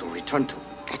Earth to return to.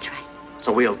 That's right.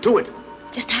 So we'll do it.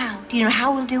 Just how? Do you know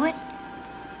how we'll do it?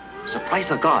 Surprise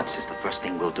the gods is the first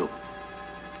thing we'll do.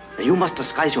 Now you must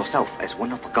disguise yourself as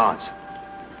one of the gods.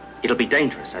 It'll be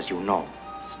dangerous, as you know.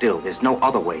 Still, there's no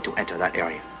other way to enter that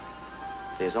area.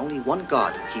 There's only one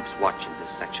god who keeps watch in this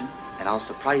section, and I'll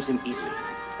surprise him easily.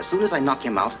 As soon as I knock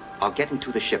him out, I'll get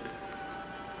into the ship.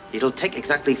 It'll take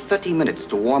exactly 30 minutes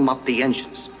to warm up the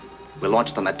engines. We'll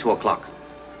launch them at 2 o'clock.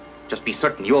 Just be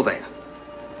certain you're there.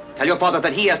 Tell your father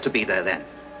that he has to be there then.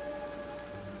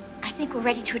 I think we're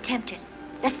ready to attempt it.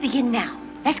 Let's begin now.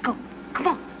 Let's go. Come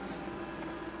on.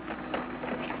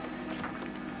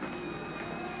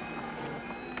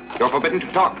 You're forbidden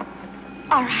to talk.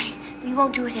 All right. We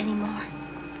won't do it anymore.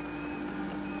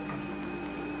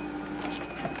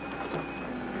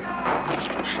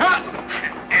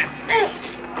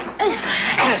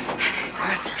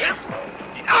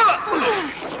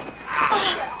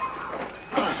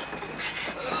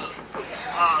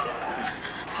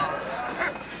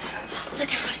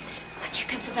 Look out. Here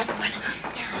comes another one.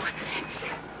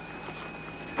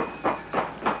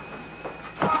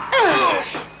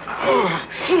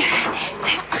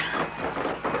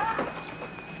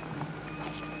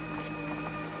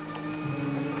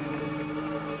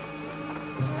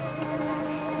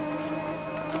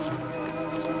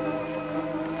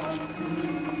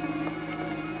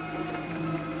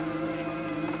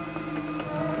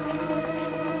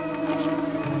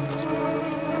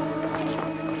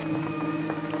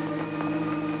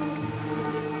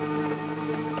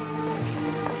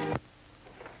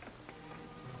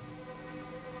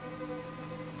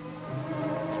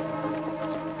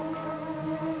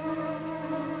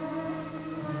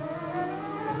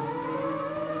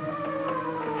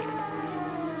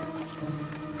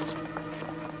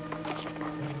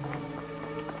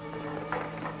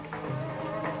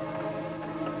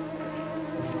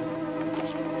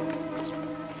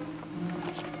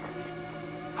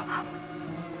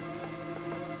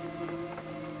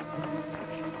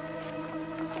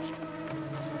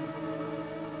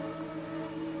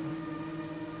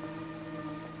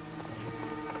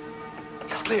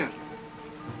 Clear.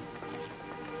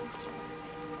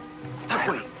 That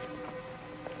way.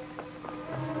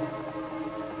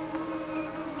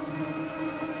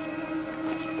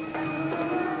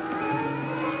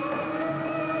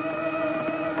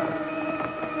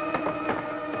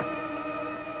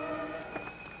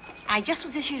 I just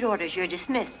was issued orders. You're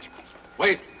dismissed.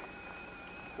 Wait.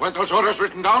 Weren't those orders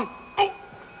written down? Oh!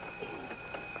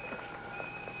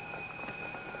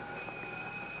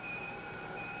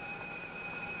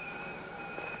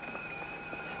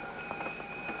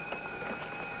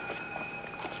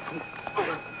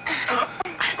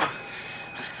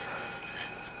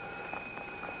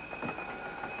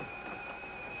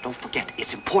 Don't forget,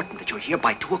 it's important that you're here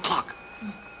by 2 o'clock.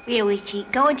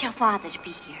 Ryoichi, go and tell Father to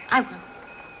be here. I will.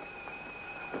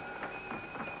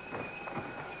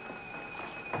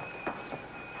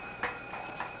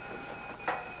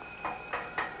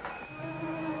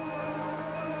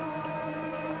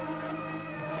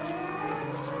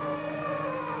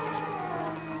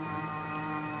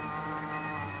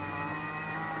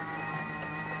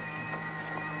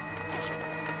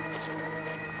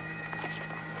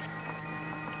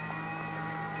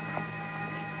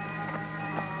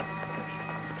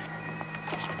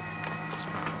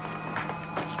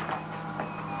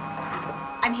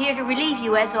 I'm here to relieve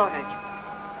you as ordered.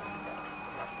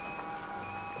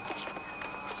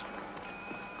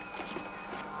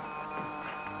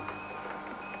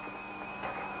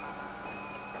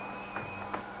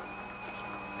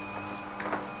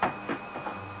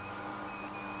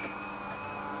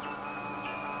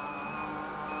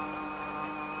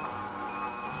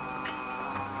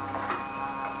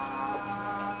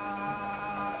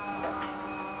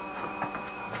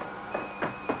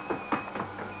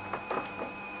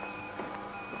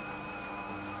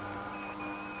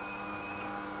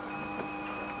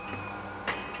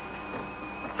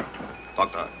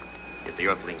 Doctor, if the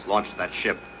Earthlings launched that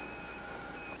ship,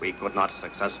 we could not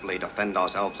successfully defend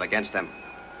ourselves against them.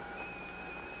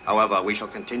 However, we shall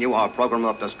continue our program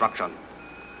of destruction.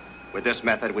 With this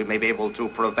method, we may be able to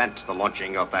prevent the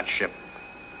launching of that ship.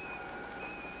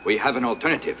 We have an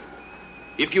alternative.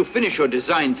 If you finish your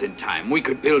designs in time, we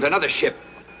could build another ship.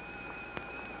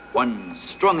 One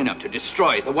strong enough to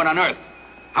destroy the one on Earth.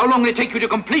 How long will it take you to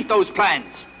complete those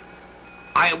plans?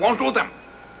 I won't do them.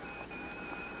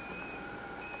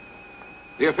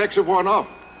 The effects have worn off.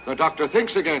 The doctor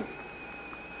thinks again.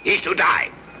 He's to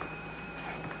die.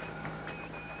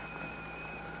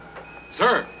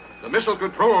 Sir, the missile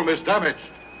control room is damaged.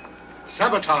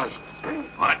 Sabotaged.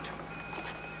 What?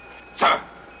 Sir,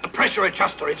 the pressure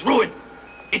adjuster is ruined.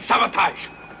 It's sabotage.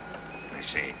 I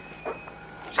see.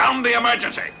 Sound the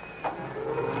emergency.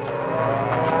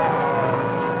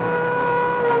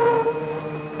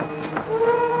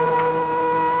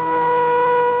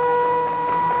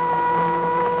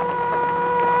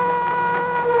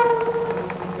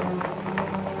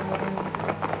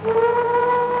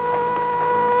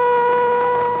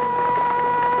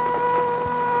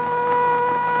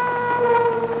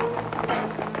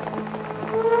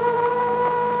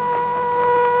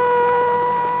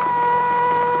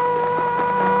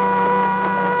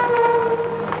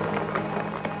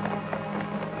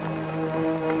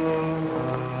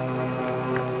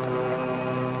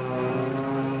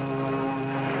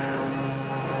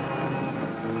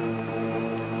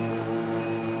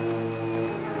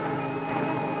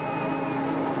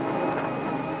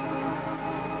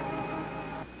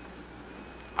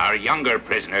 Our younger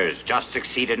prisoners just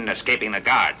succeeded in escaping the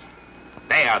guards.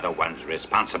 They are the ones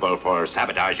responsible for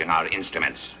sabotaging our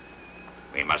instruments.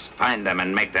 We must find them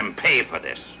and make them pay for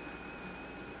this.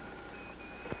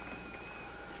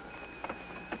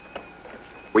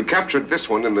 We captured this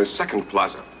one in the second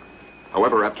plaza.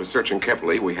 However, after searching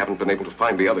carefully, we haven't been able to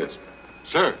find the others.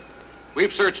 Sir,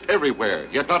 we've searched everywhere,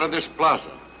 yet not in this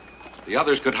plaza. The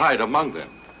others could hide among them.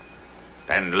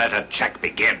 Then let a check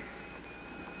begin.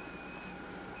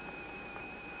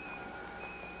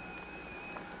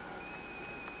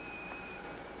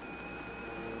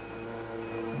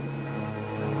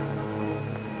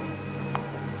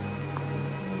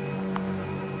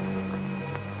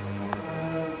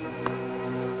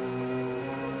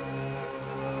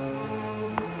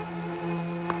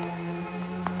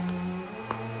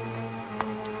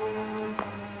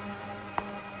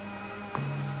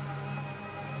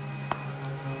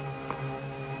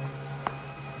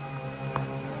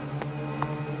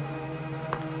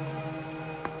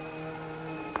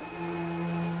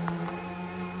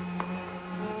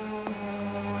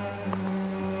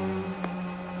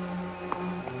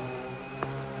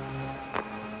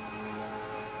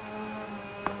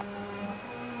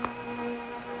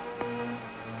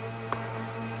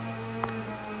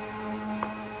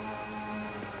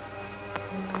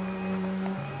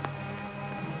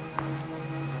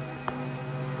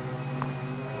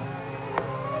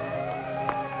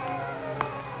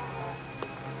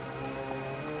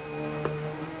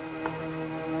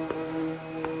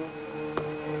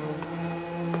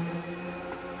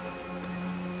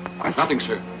 Nothing,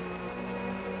 sir.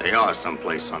 They are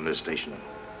someplace on this station.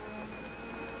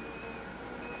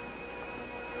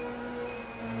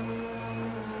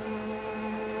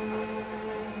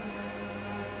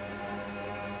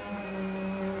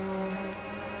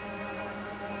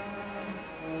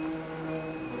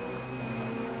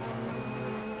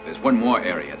 There's one more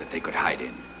area that they could hide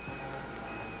in.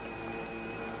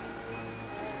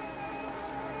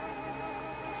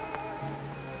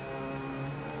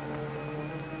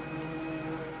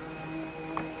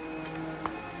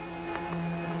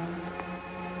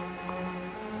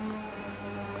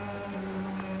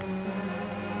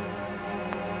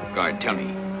 Guard, tell me,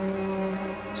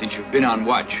 since you've been on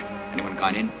watch, anyone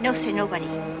gone in? No, sir, nobody.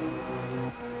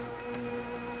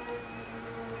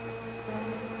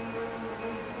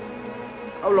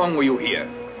 How long were you here?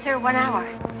 Sir, 1 hour.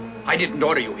 I didn't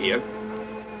order you here.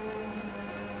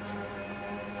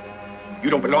 You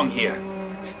don't belong here.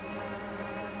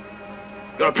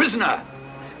 You're a prisoner.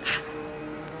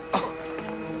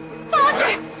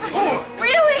 Father!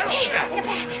 Luigi! Get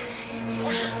back!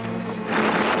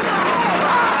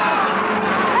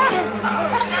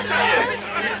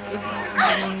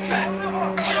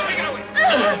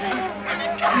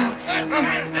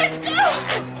 Let's go!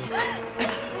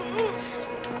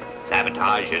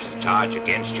 Sabotage is a charge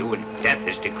against you, and death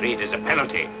is decreed as a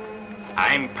penalty.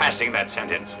 I'm passing that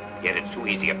sentence, yet it's too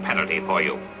easy a penalty for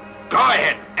you. Go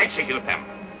ahead, execute them.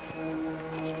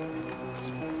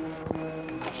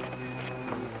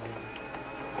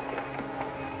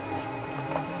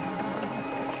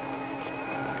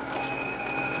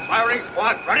 Firing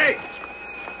squad, ready!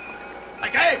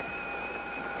 Like aim!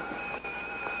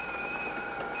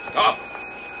 Stop.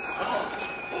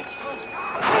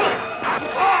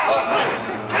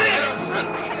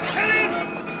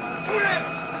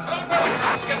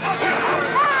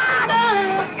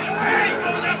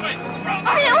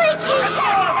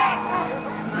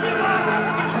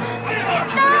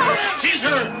 Seize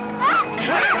her!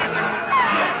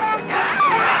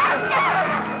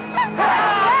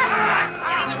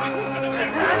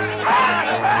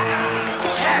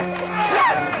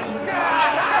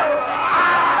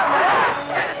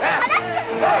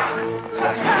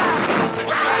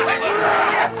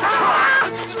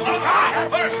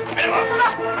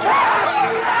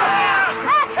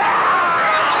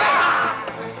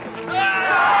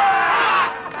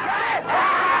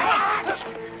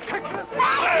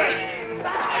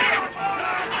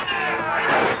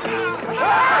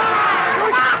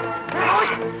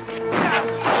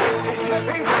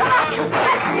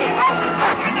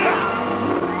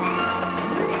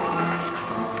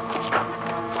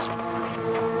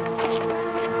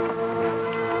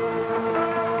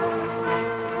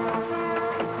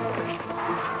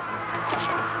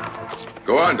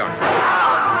 Go on, Doctor.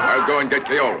 I'll go and get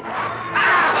Keoru.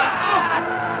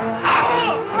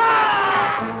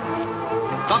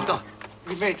 Doctor,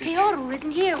 we made it. Keoru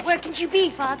isn't here. Where can she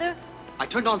be, Father? I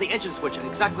turned on the engine switch at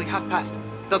exactly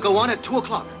 1:30. They'll go on at 2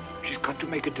 o'clock. She's got to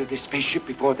make it to the spaceship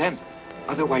before then.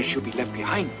 Otherwise, she'll be left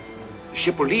behind. The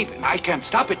ship will leave, and I can't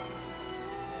stop it.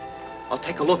 I'll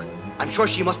take a look. I'm sure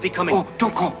she must be coming. Oh,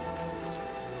 don't go.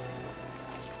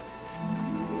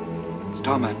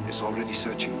 Starman is already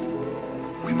searching.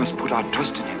 We must put our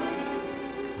trust in him.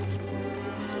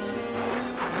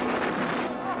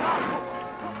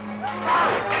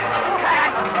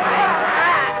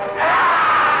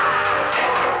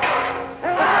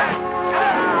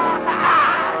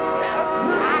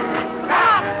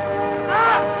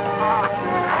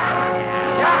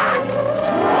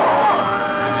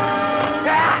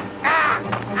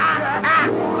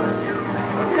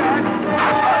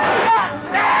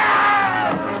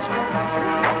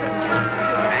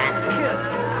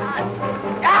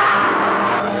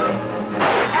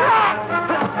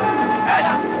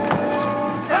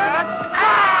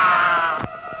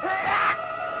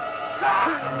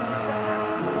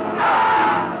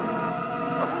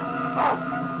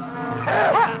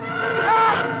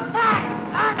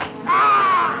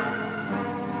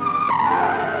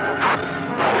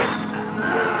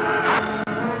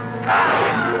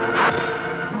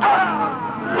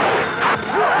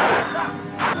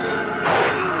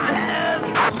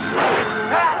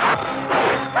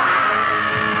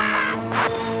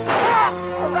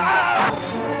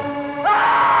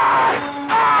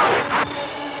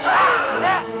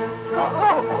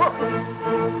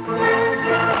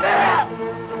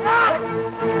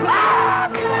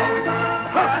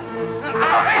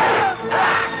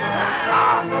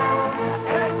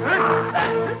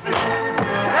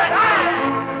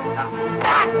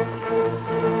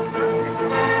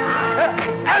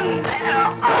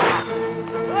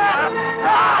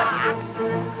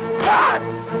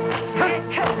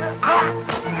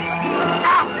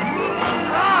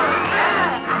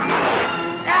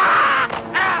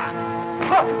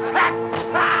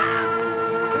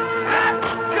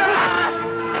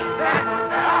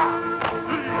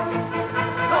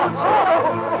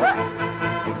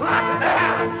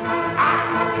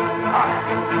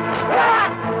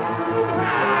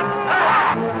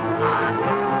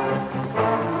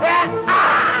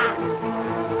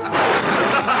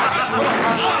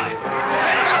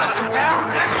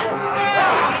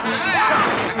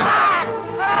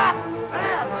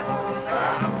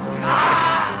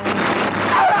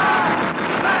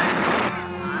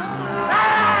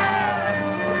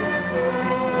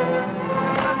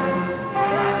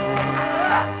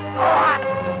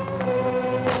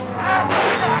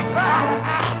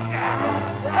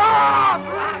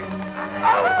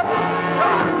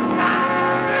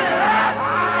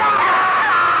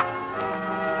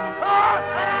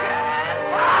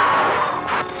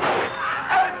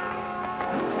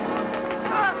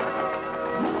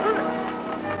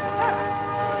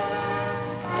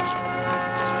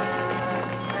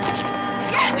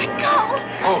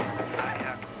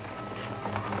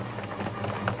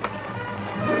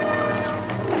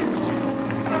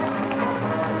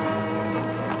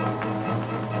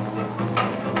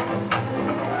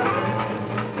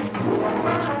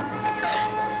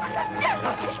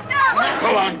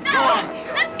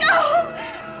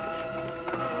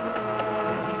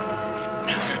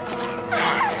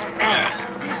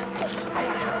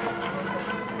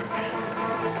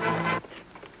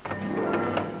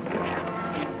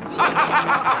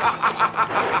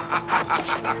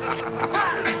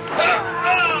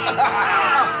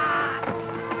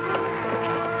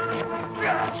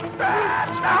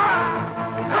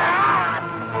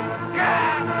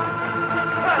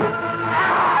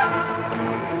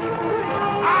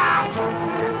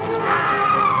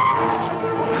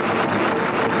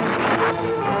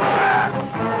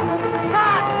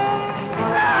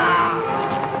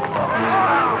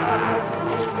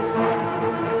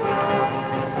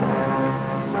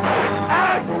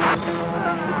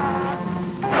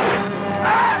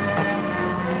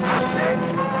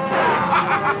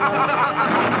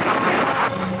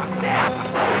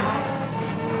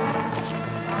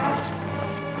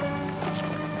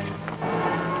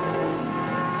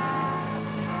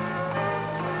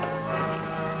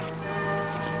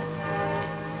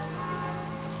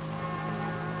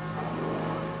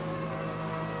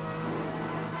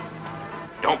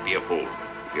 Don't be a fool.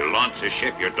 If you launch the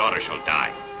ship, your daughter shall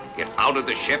die. Get out of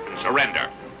the ship and surrender.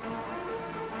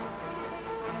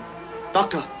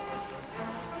 Doctor,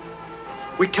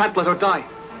 we can't let her die.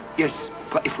 Yes,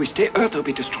 but if we stay, Earth will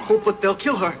be destroyed. Oh, but they'll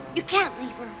kill her. You can't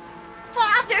leave her.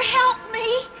 Father, help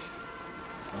me.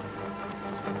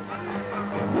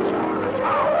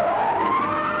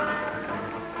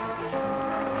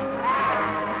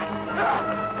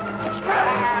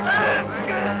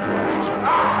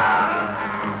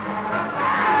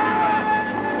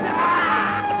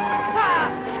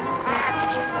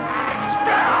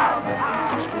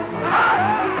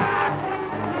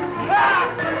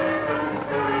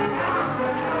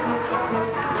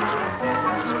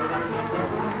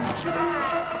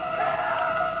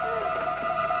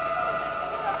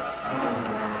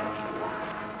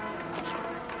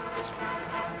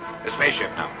 The spaceship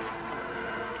now.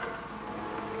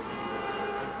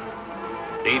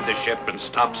 Leave the ship and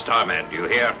stop Starman, do you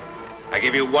hear? I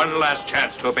give you one last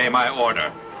chance to obey my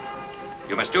order.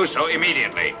 You must do so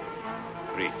immediately.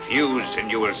 Refuse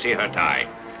and you will see her die.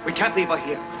 We can't leave her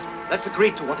here. Let's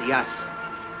agree to what he asks.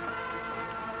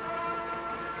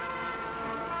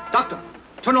 Doctor,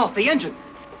 turn off the engine.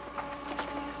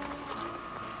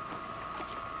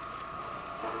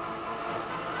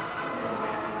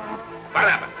 What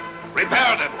happened?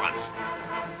 Repair it at once.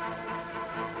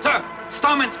 Sir,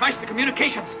 Starman smashed the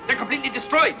communications. They're completely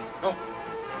destroyed. Oh.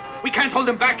 We can't hold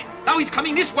him back. Now he's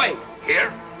coming this way.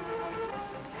 Here?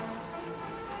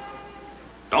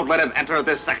 Don't let him enter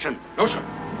this section. No, sir.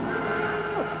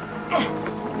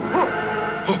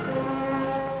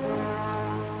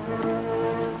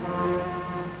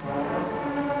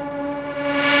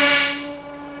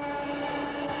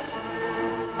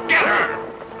 Get her!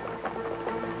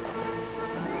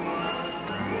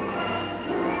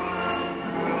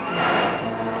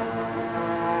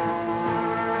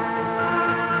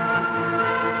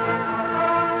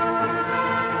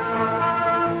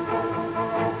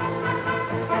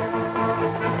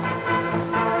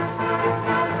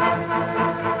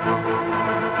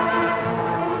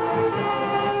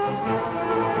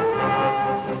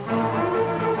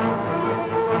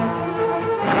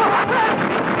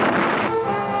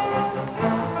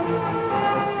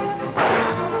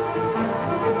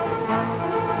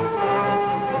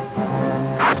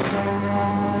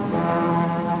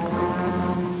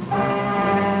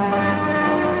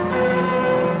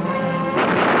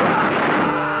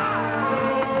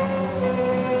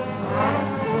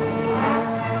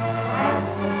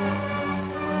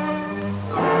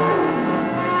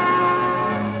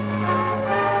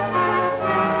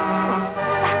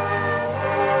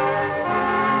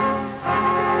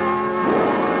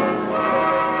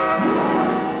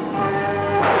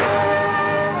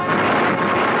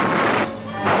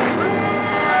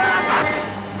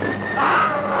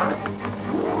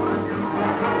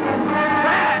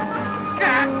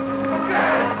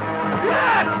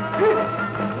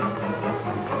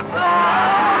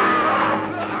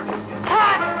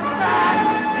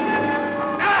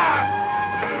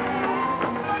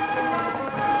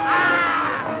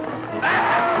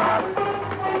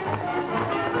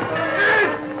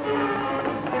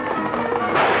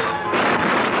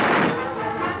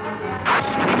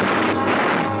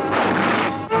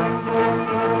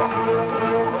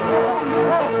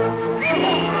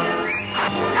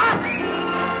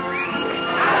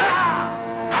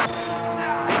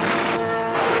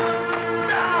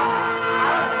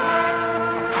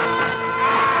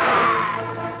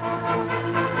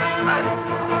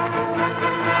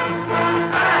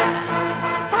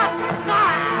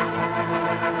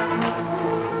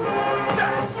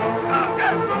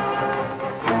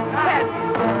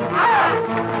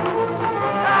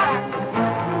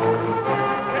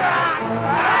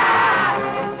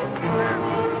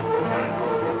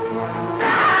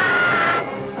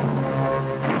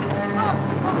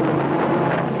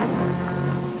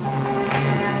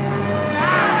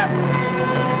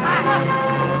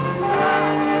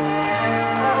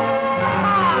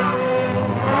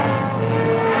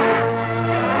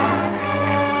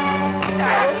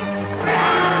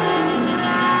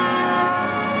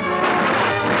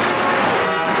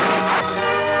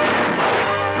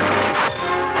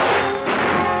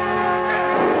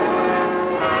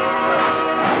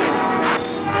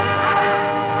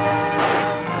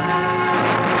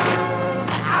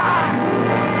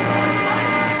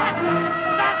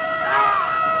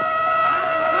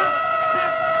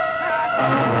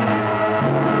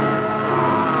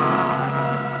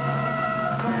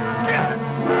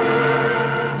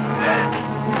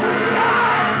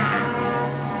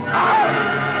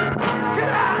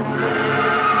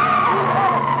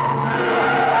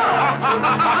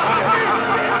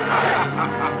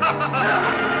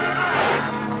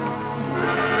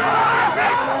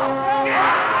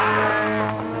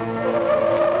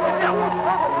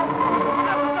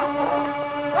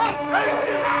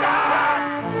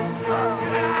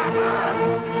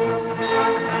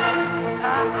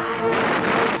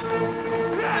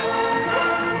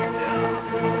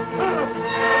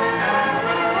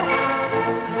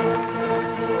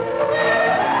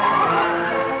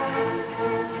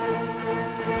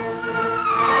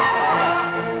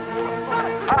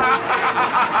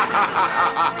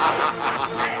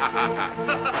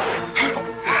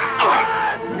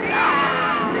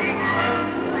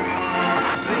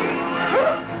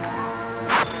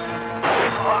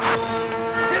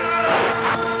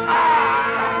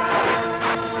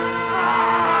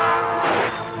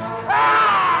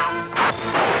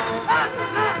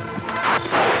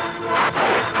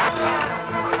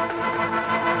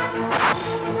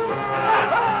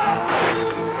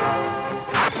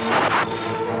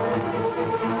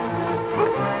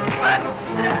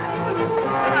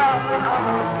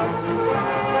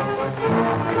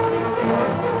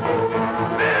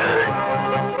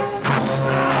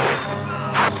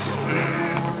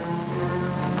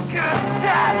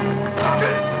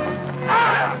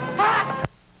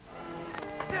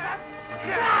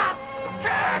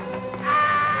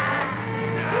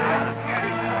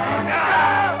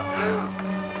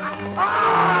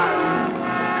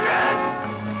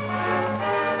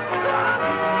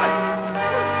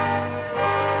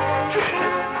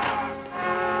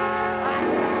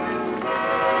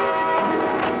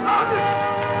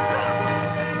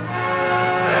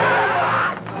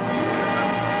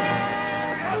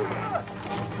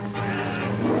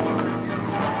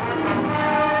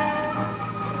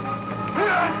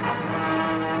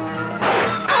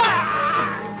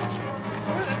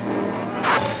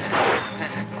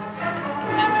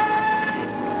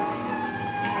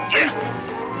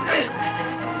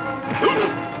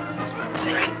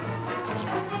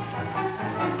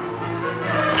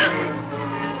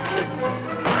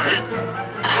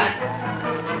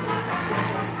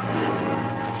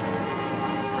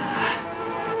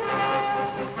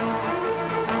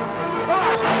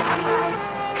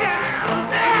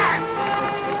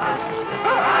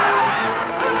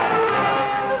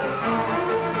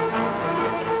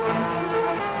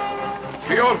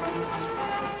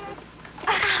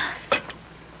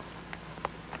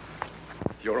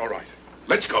 You're all right.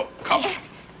 Let's go. Come. Yes.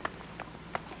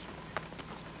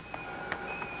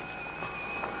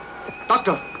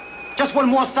 Doctor, just one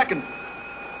more second.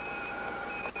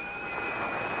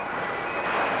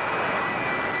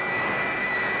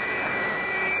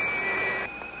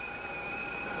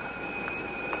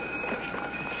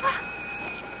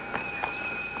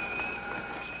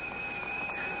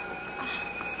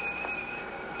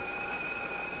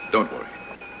 Don't worry.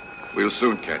 We'll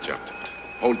soon catch up to it.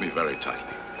 Hold me very tightly.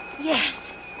 Yes.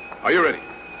 Are you ready?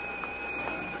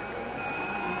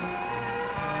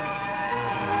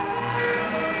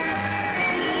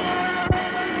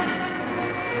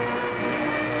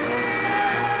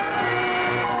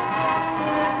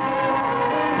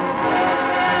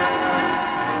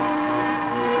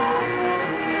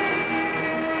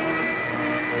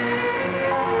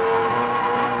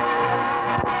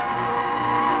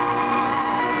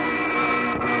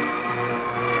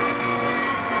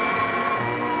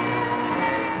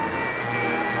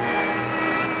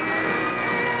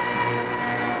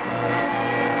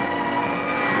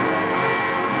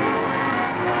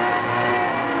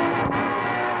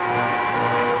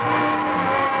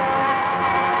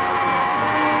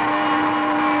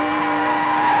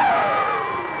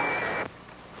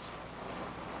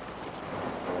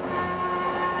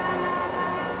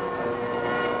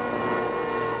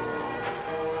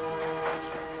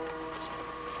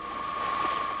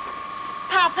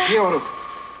 Piotr.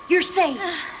 You're safe.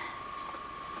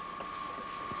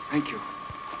 Thank you.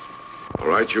 All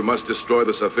right, you must destroy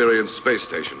the Spherion space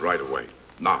station right away.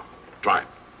 Now, try it.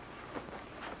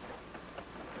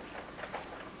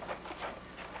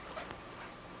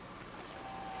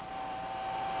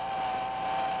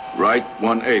 Right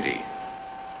 180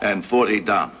 and 40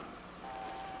 down.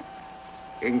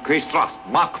 Increase thrust,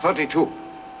 Mach 32.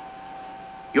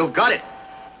 You've got it.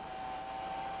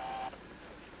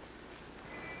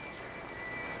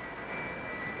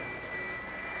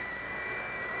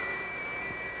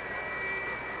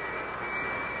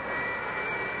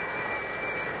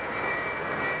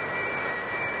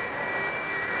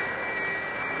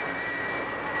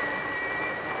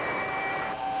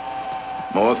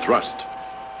 More thrust.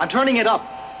 I'm turning it up.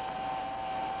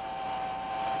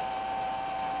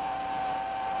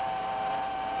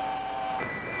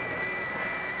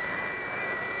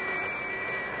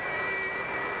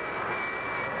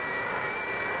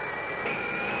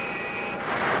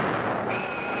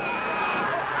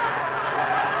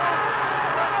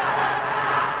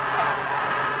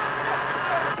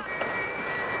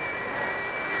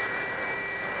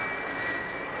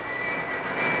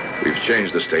 We've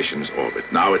changed the station's orbit.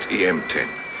 Now it's EM-10.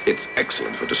 It's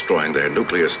excellent for destroying their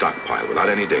nuclear stockpile without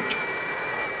any danger.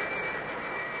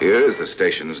 Here is the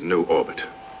station's new orbit.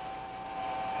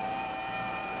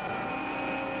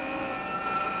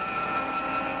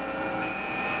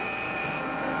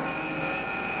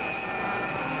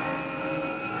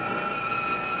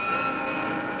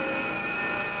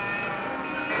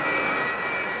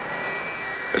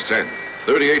 Descend.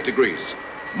 38 degrees.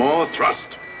 More thrust.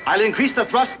 I'll increase the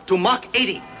thrust to Mach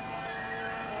 80.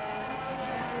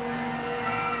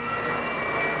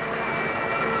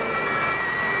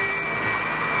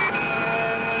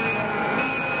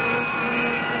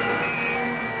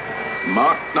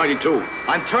 Mach 92.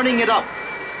 I'm turning it up.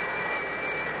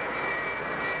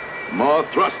 More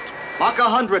thrust. Mach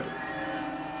 100.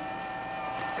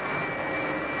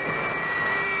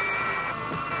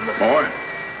 More.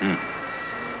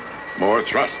 More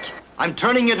thrust. I'm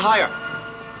turning it higher.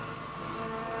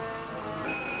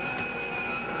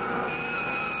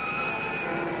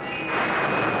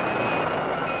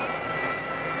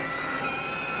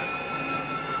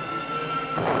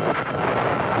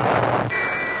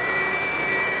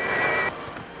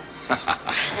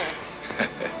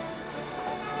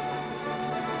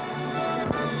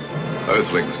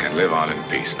 Earthlings can live on in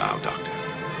peace now, Doctor.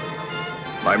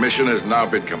 My mission has now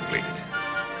been completed.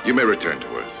 You may return to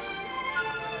Earth.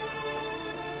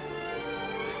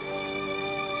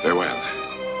 Farewell.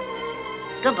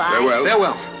 Goodbye. Farewell.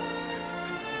 Farewell.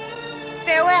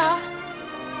 Farewell.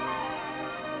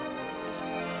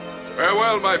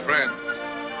 Farewell, my friends.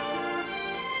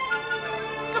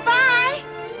 Goodbye.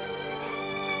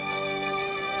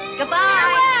 Goodbye.